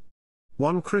God.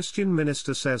 One Christian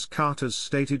minister says Carter's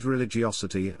stated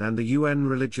religiosity and the UN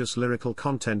religious lyrical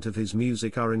content of his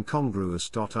music are incongruous.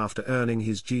 After earning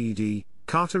his GED,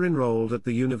 Carter enrolled at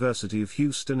the University of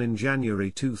Houston in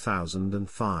January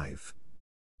 2005.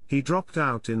 He dropped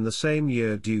out in the same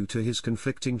year due to his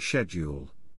conflicting schedule.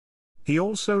 He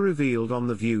also revealed on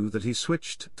The View that he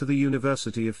switched to the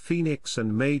University of Phoenix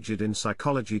and majored in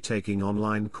psychology, taking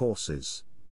online courses.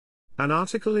 An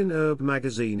article in Herb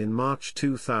magazine in March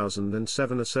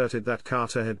 2007 asserted that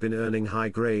Carter had been earning high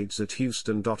grades at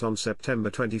Houston. On September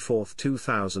 24,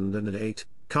 2008,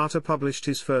 Carter published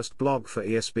his first blog for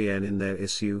ESPN in their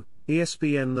issue,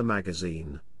 ESPN the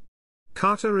Magazine.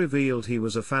 Carter revealed he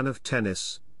was a fan of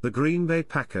tennis, the Green Bay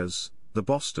Packers, the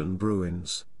Boston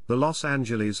Bruins, the Los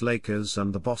Angeles Lakers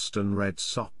and the Boston Red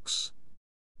Sox.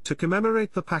 To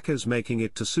commemorate the Packers making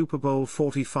it to Super Bowl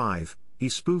 45, he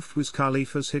spoofed Wiz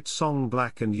Khalifa's hit song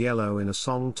Black and Yellow in a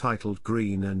song titled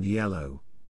Green and Yellow.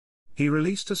 He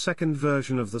released a second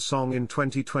version of the song in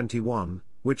 2021,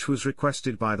 which was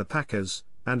requested by the Packers,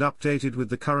 and updated with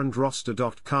the current roster.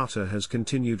 Carter has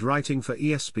continued writing for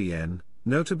ESPN,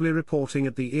 notably reporting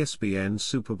at the ESPN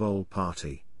Super Bowl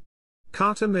party.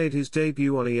 Carter made his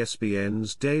debut on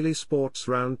ESPN's daily sports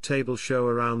roundtable show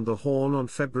Around the Horn on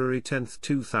February 10,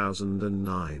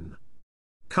 2009.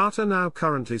 Carter now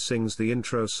currently sings the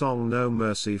intro song No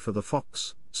Mercy for the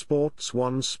Fox Sports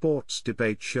 1 sports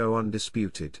debate show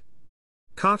Undisputed.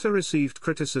 Carter received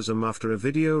criticism after a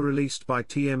video released by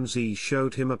TMZ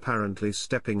showed him apparently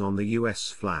stepping on the US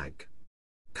flag.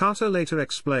 Carter later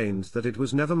explained that it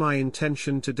was never my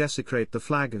intention to desecrate the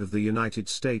flag of the United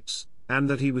States, and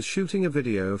that he was shooting a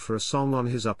video for a song on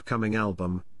his upcoming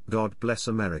album, God Bless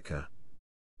America.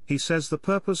 He says the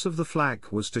purpose of the flag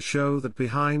was to show that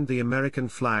behind the American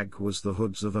flag was the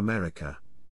hoods of America.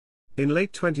 In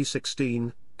late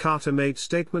 2016, Carter made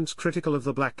statements critical of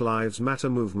the Black Lives Matter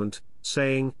movement,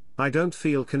 saying, I don't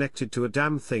feel connected to a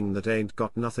damn thing that ain't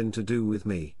got nothing to do with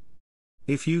me.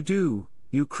 If you do,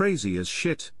 you crazy as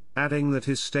shit, adding that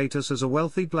his status as a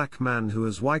wealthy black man who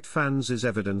has white fans is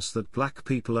evidence that black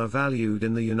people are valued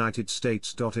in the United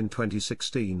States. In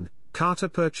 2016, Carter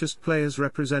purchased Players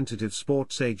Representative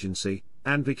Sports Agency,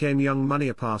 and became Young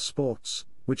Money Sports,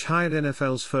 which hired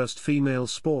NFL's first female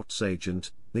sports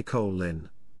agent, Nicole Lynn.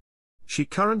 She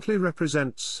currently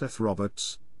represents Seth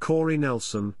Roberts, Corey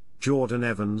Nelson, Jordan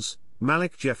Evans,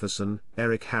 Malik Jefferson,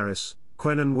 Eric Harris,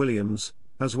 Quinnen Williams,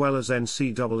 as well as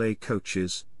NCAA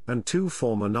coaches, and 2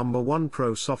 former number 1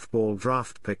 pro softball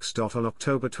draft picks. On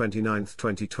October 29,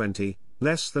 2020,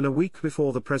 less than a week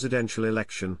before the presidential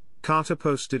election, Carter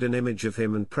posted an image of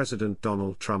him and President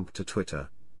Donald Trump to Twitter.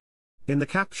 In the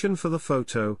caption for the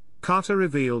photo, Carter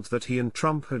revealed that he and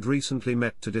Trump had recently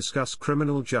met to discuss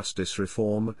criminal justice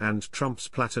reform and Trump's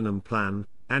Platinum Plan,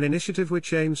 an initiative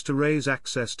which aims to raise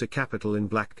access to capital in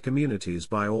black communities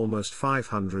by almost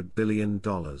 $500 billion.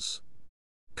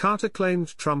 Carter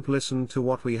claimed Trump listened to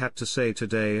what we had to say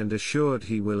today and assured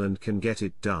he will and can get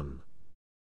it done.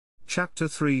 Chapter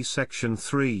 3 Section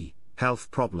 3, Health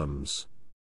Problems.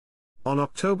 On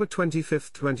October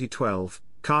 25, 2012,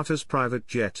 Carter's private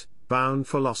jet, bound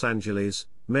for Los Angeles,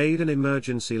 made an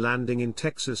emergency landing in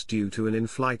Texas due to an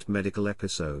in-flight medical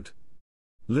episode.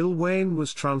 Lil Wayne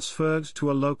was transferred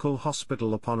to a local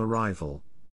hospital upon arrival.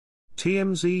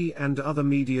 TMZ and other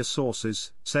media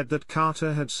sources said that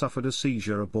Carter had suffered a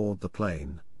seizure aboard the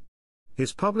plane.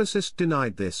 His publicist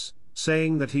denied this,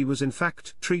 saying that he was in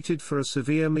fact treated for a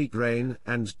severe migraine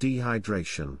and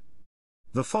dehydration.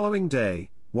 The following day,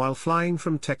 while flying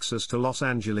from Texas to Los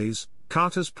Angeles,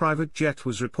 Carter's private jet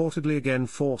was reportedly again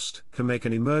forced to make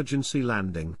an emergency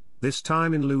landing, this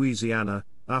time in Louisiana,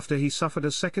 after he suffered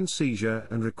a second seizure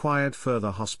and required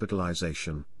further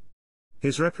hospitalization.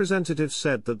 His representative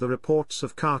said that the reports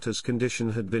of Carter's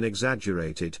condition had been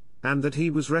exaggerated, and that he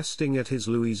was resting at his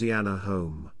Louisiana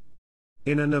home.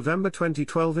 In a November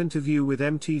 2012 interview with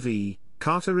MTV,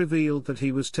 Carter revealed that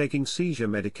he was taking seizure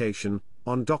medication,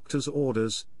 on doctor's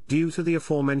orders, due to the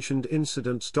aforementioned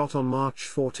incidents. On March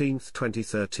 14,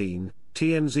 2013,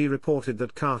 TMZ reported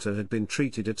that Carter had been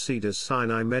treated at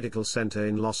Cedars-Sinai Medical Center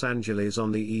in Los Angeles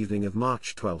on the evening of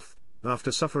March 12,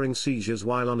 after suffering seizures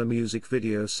while on a music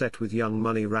video set with Young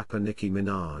Money rapper Nicki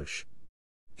Minaj.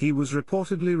 He was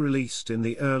reportedly released in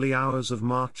the early hours of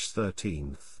March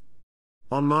 13.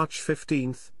 On March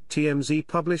 15, TMZ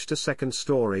published a second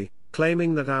story,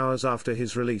 claiming that hours after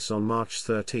his release on March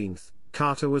 13,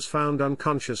 Carter was found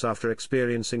unconscious after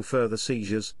experiencing further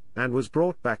seizures, and was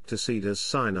brought back to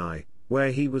Cedars-Sinai,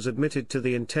 where he was admitted to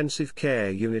the intensive care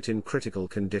unit in critical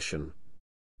condition.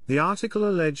 The article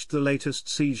alleged the latest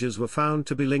seizures were found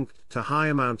to be linked to high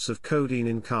amounts of codeine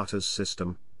in Carter's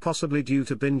system, possibly due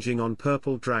to binging on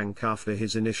purple drank after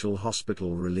his initial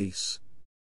hospital release.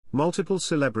 Multiple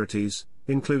celebrities,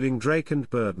 including Drake and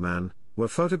Birdman, were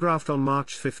photographed on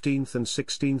March 15 and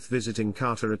 16 visiting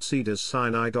Carter at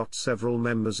Cedars-Sinai. Several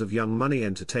members of Young Money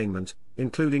Entertainment,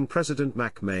 including President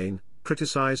McMahon,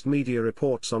 criticized media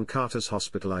reports on Carter's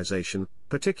hospitalization,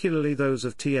 particularly those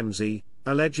of TMZ,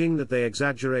 alleging that they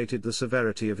exaggerated the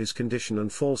severity of his condition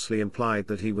and falsely implied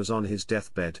that he was on his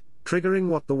deathbed, triggering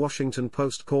what the Washington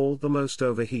Post called the most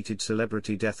overheated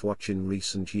celebrity death watch in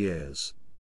recent years.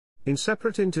 In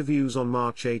separate interviews on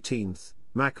March 18,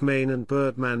 McMahon and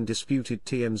Birdman disputed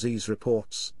TMZ's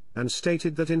reports, and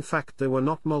stated that in fact there were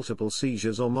not multiple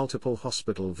seizures or multiple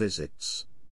hospital visits.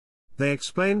 They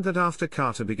explained that after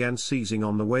Carter began seizing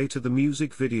on the way to the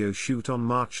music video shoot on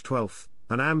March 12,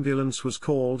 an ambulance was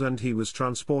called and he was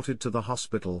transported to the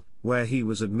hospital, where he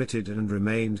was admitted and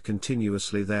remained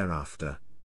continuously thereafter.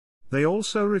 They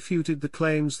also refuted the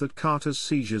claims that Carter's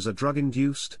seizures are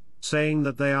drug-induced, saying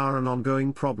that they are an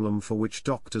ongoing problem for which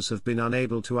doctors have been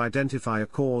unable to identify a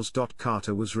cause.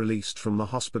 Carter was released from the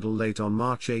hospital late on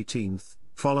March 18,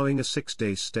 following a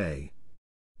 6-day stay.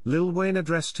 Lil Wayne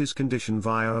addressed his condition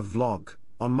via a vlog,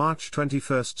 on March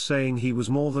 21 saying he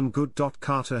was more than good.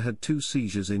 Carter had 2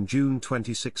 seizures in June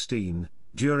 2016,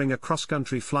 during a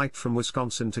cross-country flight from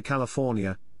Wisconsin to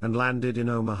California, and landed in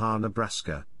Omaha,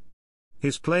 Nebraska.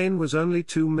 His plane was only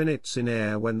 2 minutes in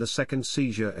air when the second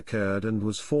seizure occurred and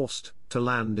was forced to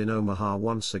land in Omaha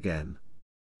once again.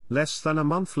 Less than a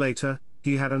month later,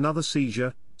 he had another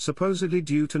seizure, supposedly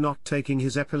due to not taking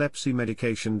his epilepsy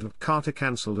medication. Carter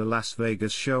cancelled a Las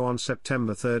Vegas show on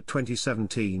September 3,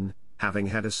 2017, having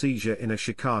had a seizure in a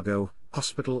Chicago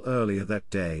hospital earlier that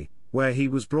day, where he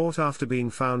was brought after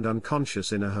being found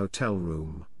unconscious in a hotel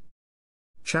room.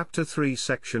 Chapter 3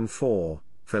 Section 4,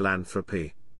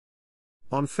 Philanthropy.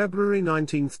 On February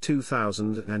 19,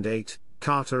 2008,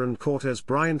 Carter and Cortez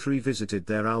Bryant revisited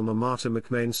their alma mater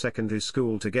McMahon Secondary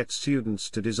School to get students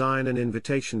to design an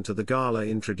invitation to the gala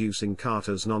introducing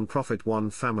Carter's nonprofit One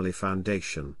Family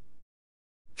Foundation.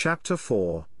 Chapter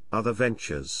 4, Other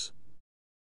Ventures.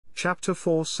 Chapter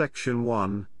 4 Section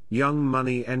 1, Young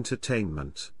Money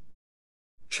Entertainment.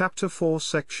 Chapter 4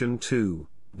 Section 2,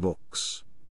 Books.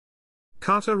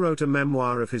 Carter wrote a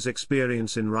memoir of his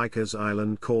experience in Rikers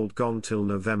Island called Gone Till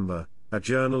November, a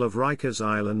journal of Rikers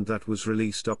Island that was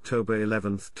released October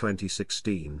 11,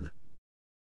 2016.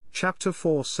 Chapter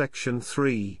 4 Section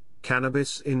 3,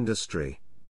 Cannabis Industry.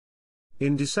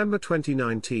 In December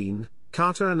 2019,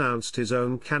 Carter announced his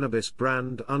own cannabis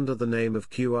brand under the name of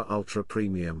Cure Ultra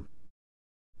Premium.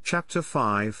 Chapter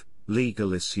 5,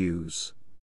 Legal Issues.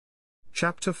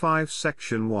 Chapter 5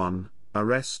 Section 1,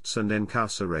 Arrests and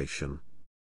Incarceration.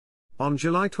 On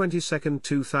July 22,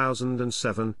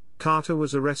 2007, Carter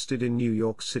was arrested in New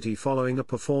York City following a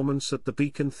performance at the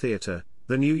Beacon Theater.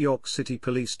 The New York City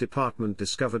Police Department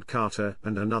discovered Carter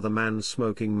and another man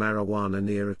smoking marijuana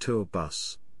near a tour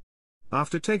bus.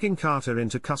 After taking Carter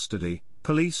into custody,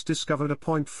 police discovered a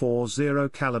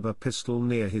 .40 caliber pistol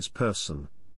near his person.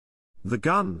 The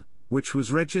gun, which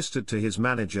was registered to his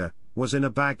manager, was in a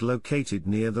bag located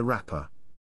near the rapper.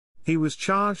 He was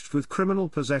charged with criminal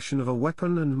possession of a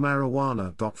weapon and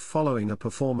marijuana. Following a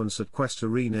performance at Quest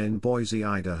Arena in Boise,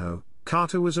 Idaho,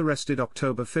 Carter was arrested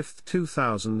October 5,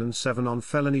 2007 on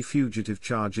felony fugitive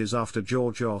charges after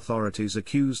Georgia authorities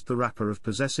accused the rapper of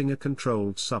possessing a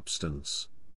controlled substance.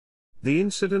 The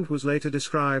incident was later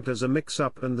described as a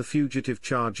mix-up and the fugitive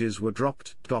charges were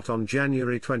dropped. On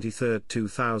January 23,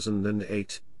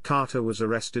 2008, Carter was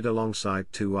arrested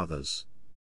alongside two others.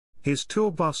 His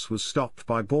tour bus was stopped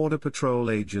by Border Patrol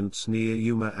agents near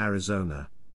Yuma, Arizona.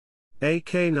 A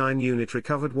K-9 unit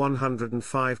recovered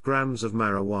 105 grams of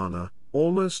marijuana,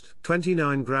 almost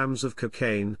 29 grams of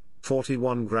cocaine,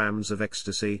 41 grams of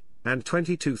ecstasy, and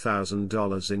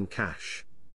 $22,000 in cash.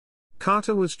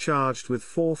 Carter was charged with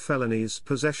 4 felonies: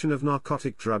 possession of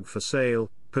narcotic drug for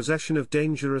sale, possession of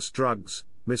dangerous drugs,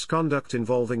 misconduct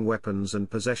involving weapons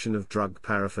and possession of drug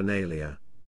paraphernalia.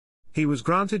 He was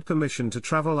granted permission to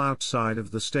travel outside of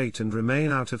the state and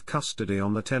remain out of custody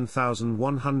on the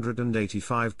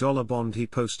 $10,185 bond he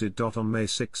posted. On May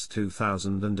 6,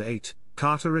 2008,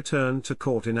 Carter returned to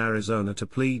court in Arizona to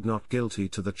plead not guilty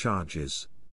to the charges.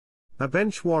 A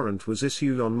bench warrant was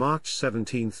issued on March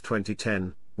 17,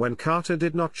 2010, when Carter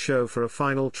did not show for a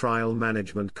final trial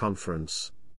management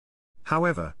conference.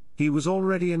 However, he was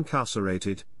already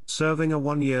incarcerated, serving a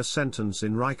 1-year sentence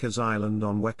in Rikers Island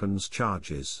on weapons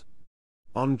charges.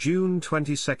 On June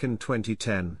 22,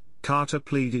 2010, Carter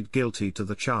pleaded guilty to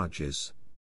the charges.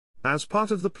 As part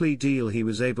of the plea deal, he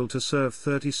was able to serve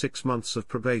 36 months of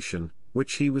probation,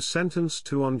 which he was sentenced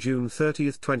to on June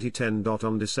 30, 2010.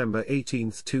 On December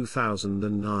 18,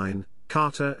 2009,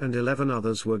 Carter and 11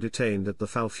 others were detained at the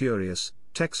Falfurrias,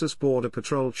 Texas Border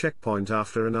Patrol checkpoint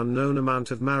after an unknown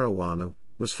amount of marijuana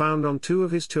was found on 2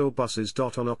 of his tour buses.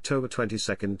 On October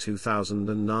 22,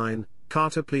 2009,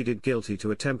 Carter pleaded guilty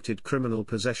to attempted criminal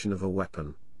possession of a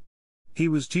weapon. He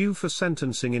was due for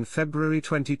sentencing in February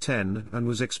 2010 and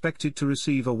was expected to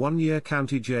receive a 1-year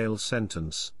county jail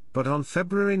sentence, but on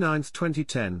February 9,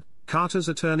 2010, Carter's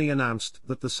attorney announced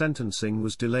that the sentencing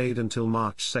was delayed until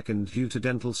March 2 due to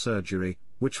dental surgery,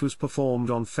 which was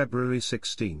performed on February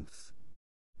 16.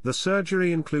 The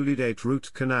surgery included 8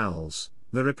 root canals,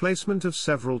 the replacement of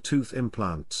several tooth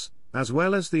implants, as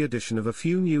well as the addition of a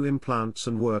few new implants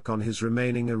and work on his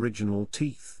remaining original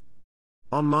teeth.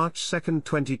 On March 2,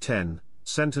 2010,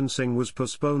 sentencing was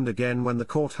postponed again when the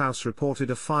courthouse reported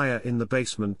a fire in the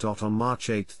basement. On March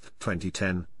 8,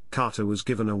 2010, Carter was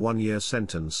given a 1-year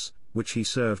sentence, which he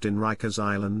served in Rikers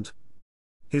Island.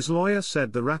 His lawyer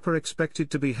said the rapper expected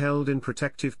to be held in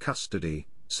protective custody,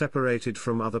 separated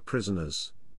from other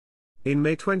prisoners. In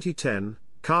May 2010,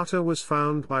 Carter was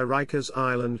found by Rikers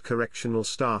Island correctional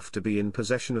staff to be in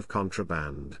possession of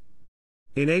contraband.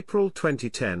 In April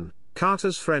 2010,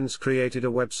 Carter's friends created a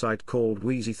website called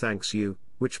Wheezy Thanks You,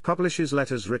 which publishes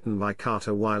letters written by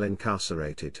Carter while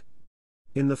incarcerated.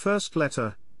 In the first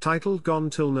letter, titled Gone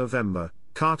Till November,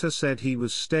 Carter said he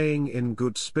was staying in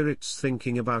good spirits,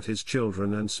 thinking about his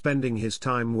children and spending his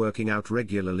time working out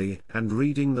regularly and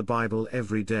reading the Bible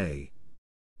every day.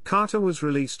 Carter was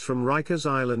released from Rikers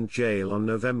Island Jail on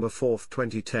November 4,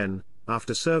 2010,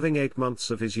 after serving 8 months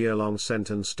of his year-long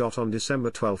sentence. On December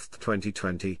 12,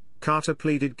 2020, Carter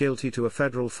pleaded guilty to a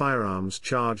federal firearms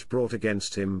charge brought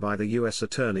against him by the U.S.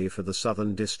 Attorney for the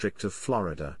Southern District of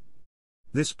Florida.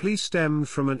 This plea stemmed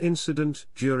from an incident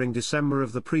during December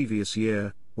of the previous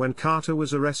year, when Carter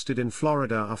was arrested in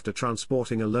Florida after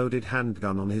transporting a loaded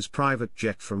handgun on his private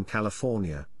jet from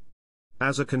California.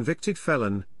 As a convicted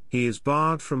felon, he is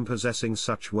barred from possessing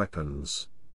such weapons.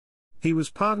 He was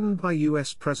pardoned by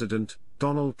U.S. President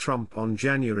Donald Trump on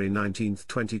January 19,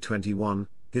 2021,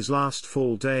 his last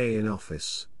full day in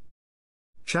office.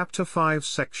 Chapter 5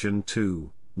 Section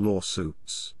 2,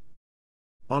 Lawsuits.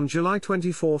 On July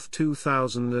 24,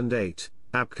 2008,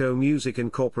 APCO Music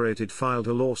Incorporated filed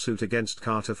a lawsuit against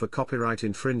Carter for copyright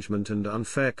infringement and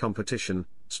unfair competition,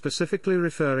 specifically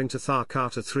referring to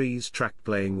Carter III's track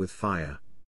Playing with Fire.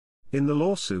 In the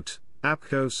lawsuit,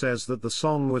 APCO says that the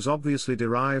song was obviously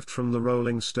derived from the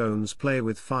Rolling Stones' Play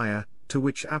with Fire, to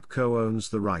which APCO owns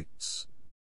the rights.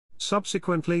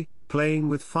 Subsequently, Playing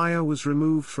with Fire was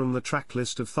removed from the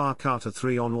tracklist of Carter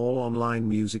III on all online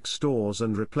music stores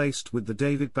and replaced with the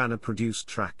David Banner-produced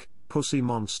track, Pussy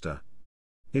Monster.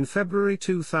 In February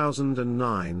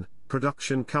 2009,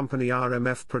 production company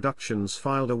RMF Productions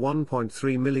filed a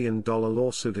 $1.3 million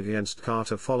lawsuit against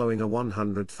Carter following a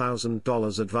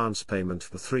 $100,000 advance payment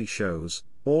for 3 shows,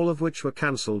 all of which were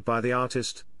cancelled by the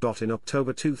artist. In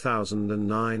October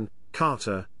 2009,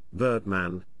 Carter,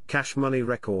 Birdman, Cash Money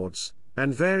Records,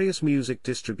 and various music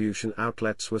distribution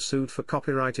outlets were sued for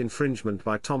copyright infringement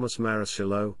by Thomas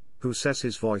Marichello, who says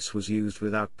his voice was used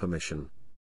without permission.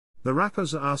 The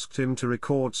rappers asked him to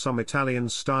record some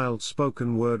Italian-styled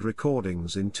spoken word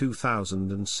recordings in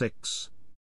 2006.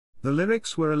 The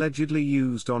lyrics were allegedly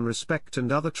used on Respect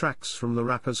and other tracks from the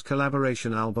rapper's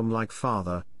collaboration album Like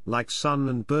Father, Like Son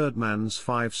and Birdman's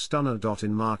 5 Stunner.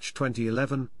 In March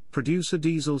 2011, producer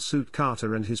Diesel sued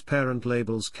Carter and his parent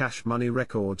labels Cash Money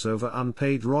Records over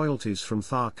unpaid royalties from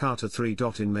Carter III.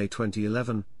 In May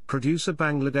 2011, producer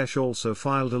Bangladesh also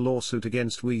filed a lawsuit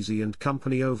against Wheezy and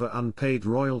Company over unpaid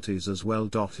royalties as well.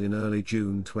 In early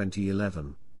June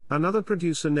 2011, another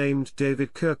producer named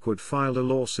David Kirkwood filed a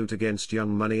lawsuit against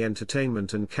Young Money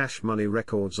Entertainment and Cash Money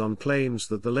Records on claims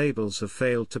that the labels have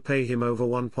failed to pay him over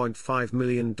 $1.5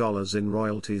 million in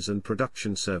royalties and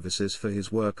production services for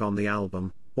his work on the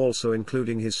album, also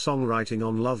including his songwriting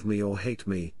on Love Me or Hate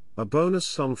Me, a bonus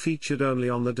song featured only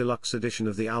on the deluxe edition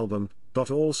of the album.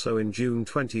 Also in June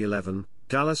 2011,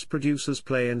 Dallas producers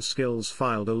Play and Skills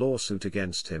filed a lawsuit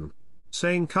against him,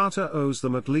 saying Carter owes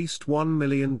them at least $1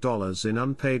 million in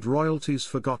unpaid royalties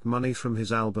for Got Money from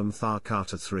his album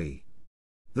Carter III.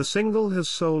 The single has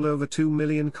sold over 2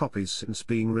 million copies since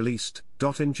being released.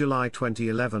 In July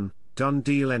 2011, Done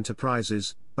Deal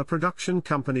Enterprises, a production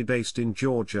company based in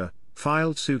Georgia,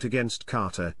 filed suit against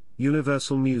Carter,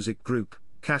 Universal Music Group,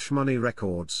 Cash Money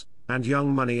Records, and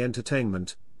Young Money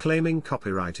Entertainment, claiming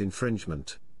copyright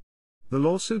infringement. The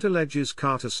lawsuit alleges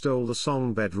Carter stole the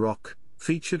song Bedrock,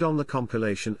 featured on the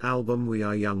compilation album We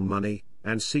Are Young Money,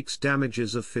 and seeks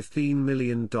damages of $15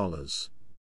 million.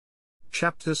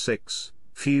 Chapter 6,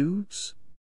 Feuds.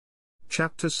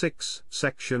 Chapter 6,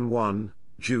 Section 1,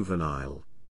 Juvenile.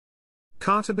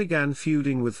 Carter began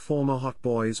feuding with former Hot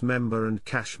Boys member and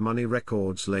Cash Money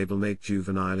Records labelmate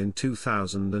Juvenile in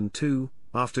 2002,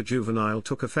 after Juvenile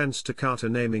took offense to Carter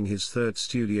naming his third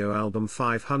studio album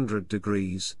 500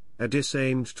 Degrees, a diss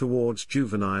aimed towards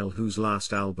Juvenile whose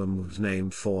last album was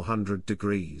named 400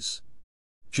 Degrees.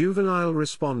 Juvenile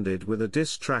responded with a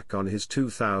diss track on his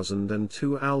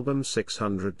 2002 album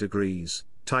 600 Degrees,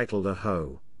 titled A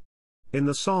Hoe. In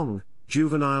the song,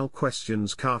 Juvenile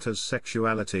questions Carter's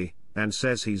sexuality, and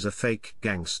says he's a fake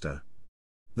gangster.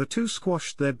 The two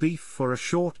squashed their beef for a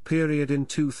short period in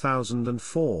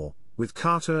 2004, with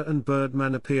Carter and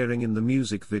Birdman appearing in the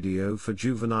music video for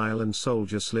Juvenile and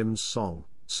Soulja Slim's song,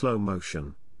 Slow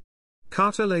Motion.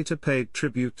 Carter later paid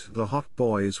tribute to the Hot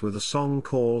Boys with a song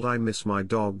called I Miss My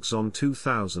Dogs on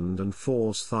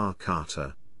 2004's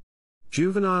Carter.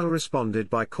 Juvenile responded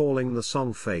by calling the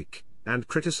song fake, and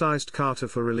criticized Carter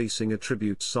for releasing a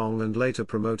tribute song and later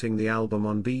promoting the album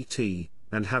on BT,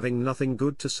 and having nothing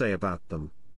good to say about them.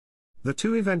 The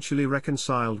two eventually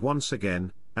reconciled once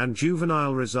again, and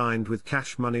Juvenile resigned with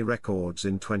Cash Money Records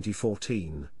in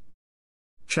 2014.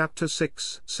 Chapter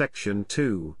 6, Section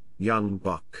 2, Young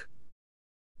Buck.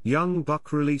 Young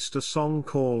Buck released a song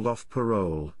called Off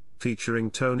Parole, featuring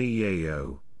Tony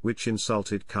Yayo, which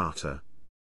insulted Carter.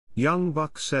 Young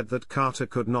Buck said that Carter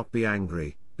could not be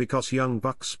angry, because Young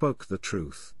Buck spoke the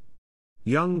truth.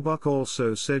 Young Buck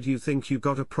also said you think you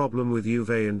got a problem with Juve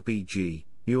and BG,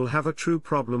 you'll have a true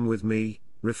problem with me,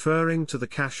 referring to the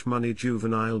Cash Money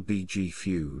Juvenile BG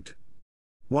feud.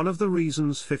 One of the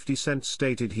reasons 50 Cent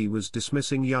stated he was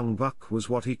dismissing Young Buck was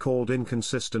what he called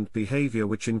inconsistent behavior,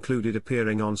 which included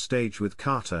appearing on stage with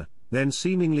Carter, then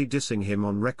seemingly dissing him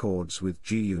on records with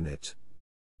G-Unit.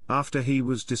 After he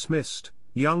was dismissed,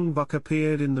 Young Buck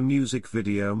appeared in the music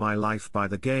video My Life by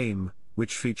The Game,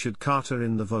 which featured Carter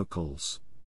in the vocals.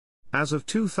 As of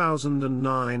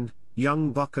 2009,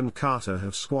 Young Buck and Carter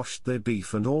have squashed their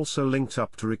beef and also linked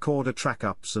up to record a track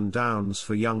Ups and Downs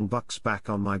for Young Buck's Back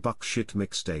on My Buck Shit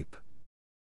mixtape.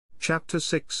 Chapter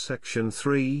 6 Section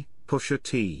 3, Pusha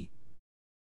T.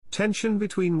 Tension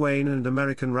between Wayne and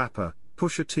American rapper,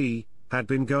 Pusha T, had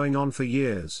been going on for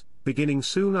years, beginning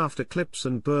soon after Clips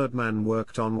and Birdman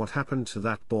worked on What Happened to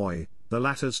That Boy, the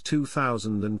latter's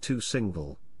 2002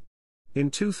 single. In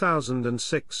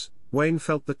 2006, Wayne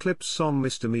felt the Clips song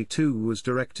Mr. Me Too was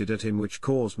directed at him, which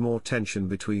caused more tension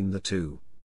between the two.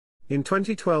 In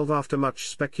 2012, after much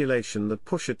speculation that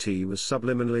Pusha T was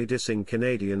subliminally dissing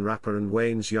Canadian rapper and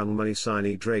Wayne's Young Money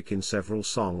signee Drake in several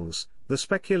songs, the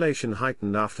speculation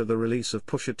heightened after the release of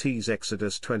Pusha T's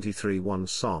Exodus 23:1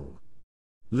 song.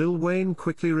 Lil Wayne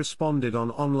quickly responded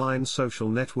on online social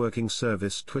networking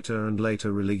service Twitter and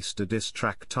later released a diss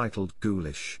track titled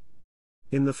Ghoulish.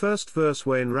 In the first verse,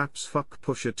 Wayne raps "Fuck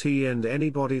Pusha T and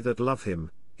anybody that love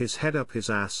him, his head up his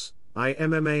ass, I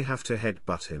MMA have to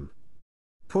headbutt him."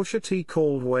 Pusha T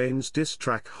called Wayne's diss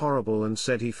track horrible and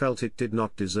said he felt it did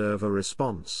not deserve a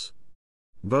response.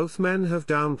 Both men have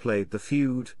downplayed the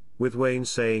feud, with Wayne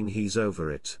saying he's over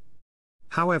it.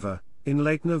 However, in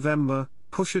late November,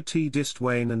 Pusha T dissed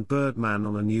Wayne and Birdman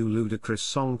on a new ludicrous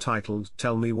song titled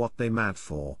Tell Me What They Mad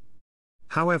For.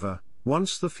 However,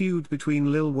 once the feud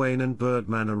between Lil Wayne and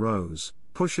Birdman arose,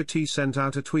 Pusha T sent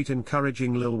out a tweet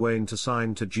encouraging Lil Wayne to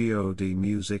sign to God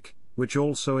Music, which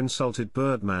also insulted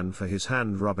Birdman for his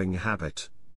hand-rubbing habit.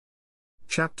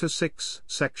 Chapter 6,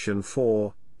 Section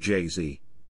 4, Jay-Z.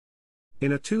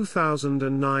 In a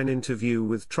 2009 interview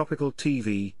with Tropical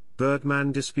TV,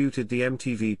 Birdman disputed the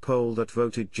MTV poll that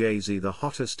voted Jay-Z the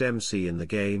hottest MC in the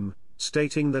game,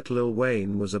 stating that Lil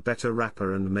Wayne was a better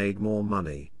rapper and made more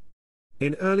money.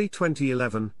 In early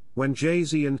 2011, when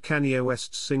Jay-Z and Kanye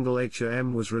West's single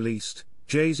H.O.M. was released,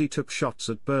 Jay-Z took shots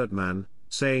at Birdman,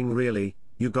 saying, "Really,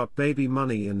 you got baby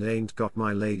money and ain't got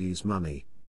my lady's money."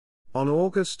 On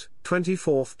August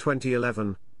 24,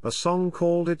 2011, a song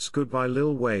called It's Good by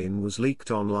Lil Wayne was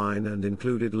leaked online and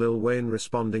included Lil Wayne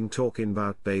responding talking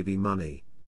about baby money.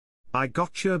 "I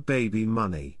got your baby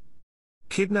money.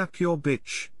 Kidnap your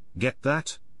bitch, get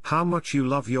that, how much you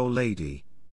love your lady.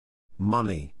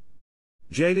 Money."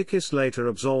 Jadakiss later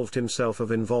absolved himself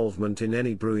of involvement in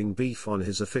any brewing beef on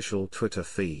his official Twitter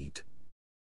feed.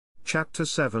 Chapter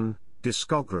 7,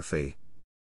 Discography.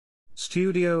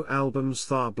 Studio albums.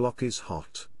 Thar Block is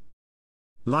Hot.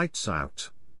 Lights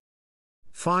Out.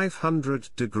 500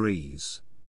 Degrees.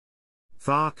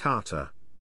 Thar Carter.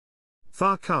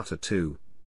 Thar Carter 2.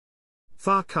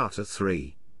 Thar Carter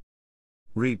 3.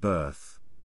 Rebirth.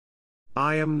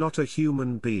 I Am Not a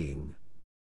Human Being.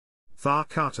 Thar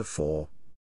Carter 4.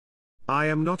 I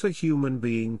Am Not a Human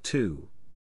Being 2.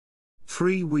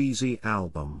 Free Wheezy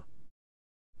Album.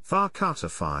 Thar Carter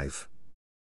 5.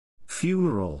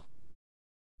 Funeral.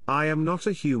 I Am Not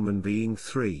a Human Being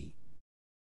 3.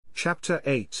 Chapter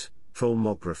 8,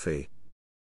 Filmography.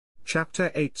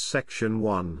 Chapter 8 Section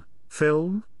 1,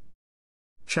 Film.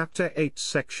 Chapter 8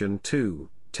 Section 2,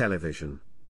 Television.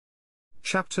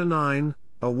 Chapter 9,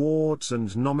 Awards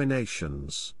and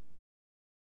Nominations.